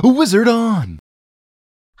Potter, wizard on!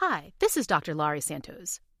 Hi, this is Dr. Laurie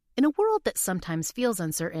Santos. In a world that sometimes feels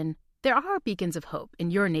uncertain, there are beacons of hope in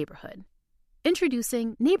your neighborhood.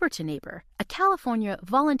 Introducing Neighbor to Neighbor, a California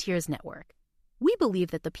volunteers network. We believe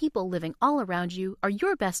that the people living all around you are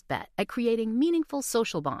your best bet at creating meaningful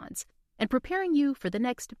social bonds and preparing you for the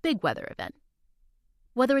next big weather event.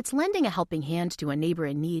 Whether it's lending a helping hand to a neighbor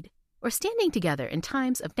in need or standing together in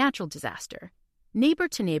times of natural disaster, Neighbor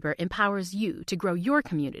to Neighbor empowers you to grow your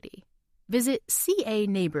community. Visit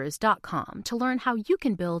caneighbors.com to learn how you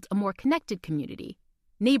can build a more connected community.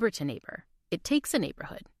 Neighbor to Neighbor. It takes a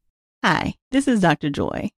neighborhood. Hi, this is Dr.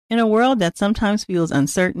 Joy. In a world that sometimes feels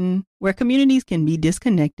uncertain, where communities can be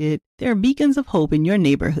disconnected, there are beacons of hope in your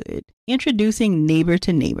neighborhood. Introducing Neighbor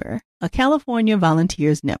to Neighbor, a California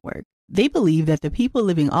volunteers network. They believe that the people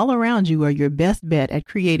living all around you are your best bet at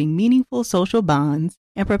creating meaningful social bonds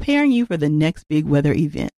and preparing you for the next big weather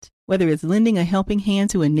event. Whether it's lending a helping hand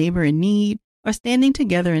to a neighbor in need or standing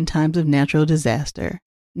together in times of natural disaster,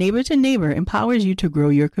 Neighbor to Neighbor empowers you to grow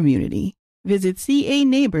your community. Visit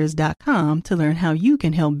caneighbors.com to learn how you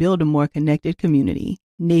can help build a more connected community.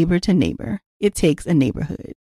 Neighbor to Neighbor. It takes a neighborhood.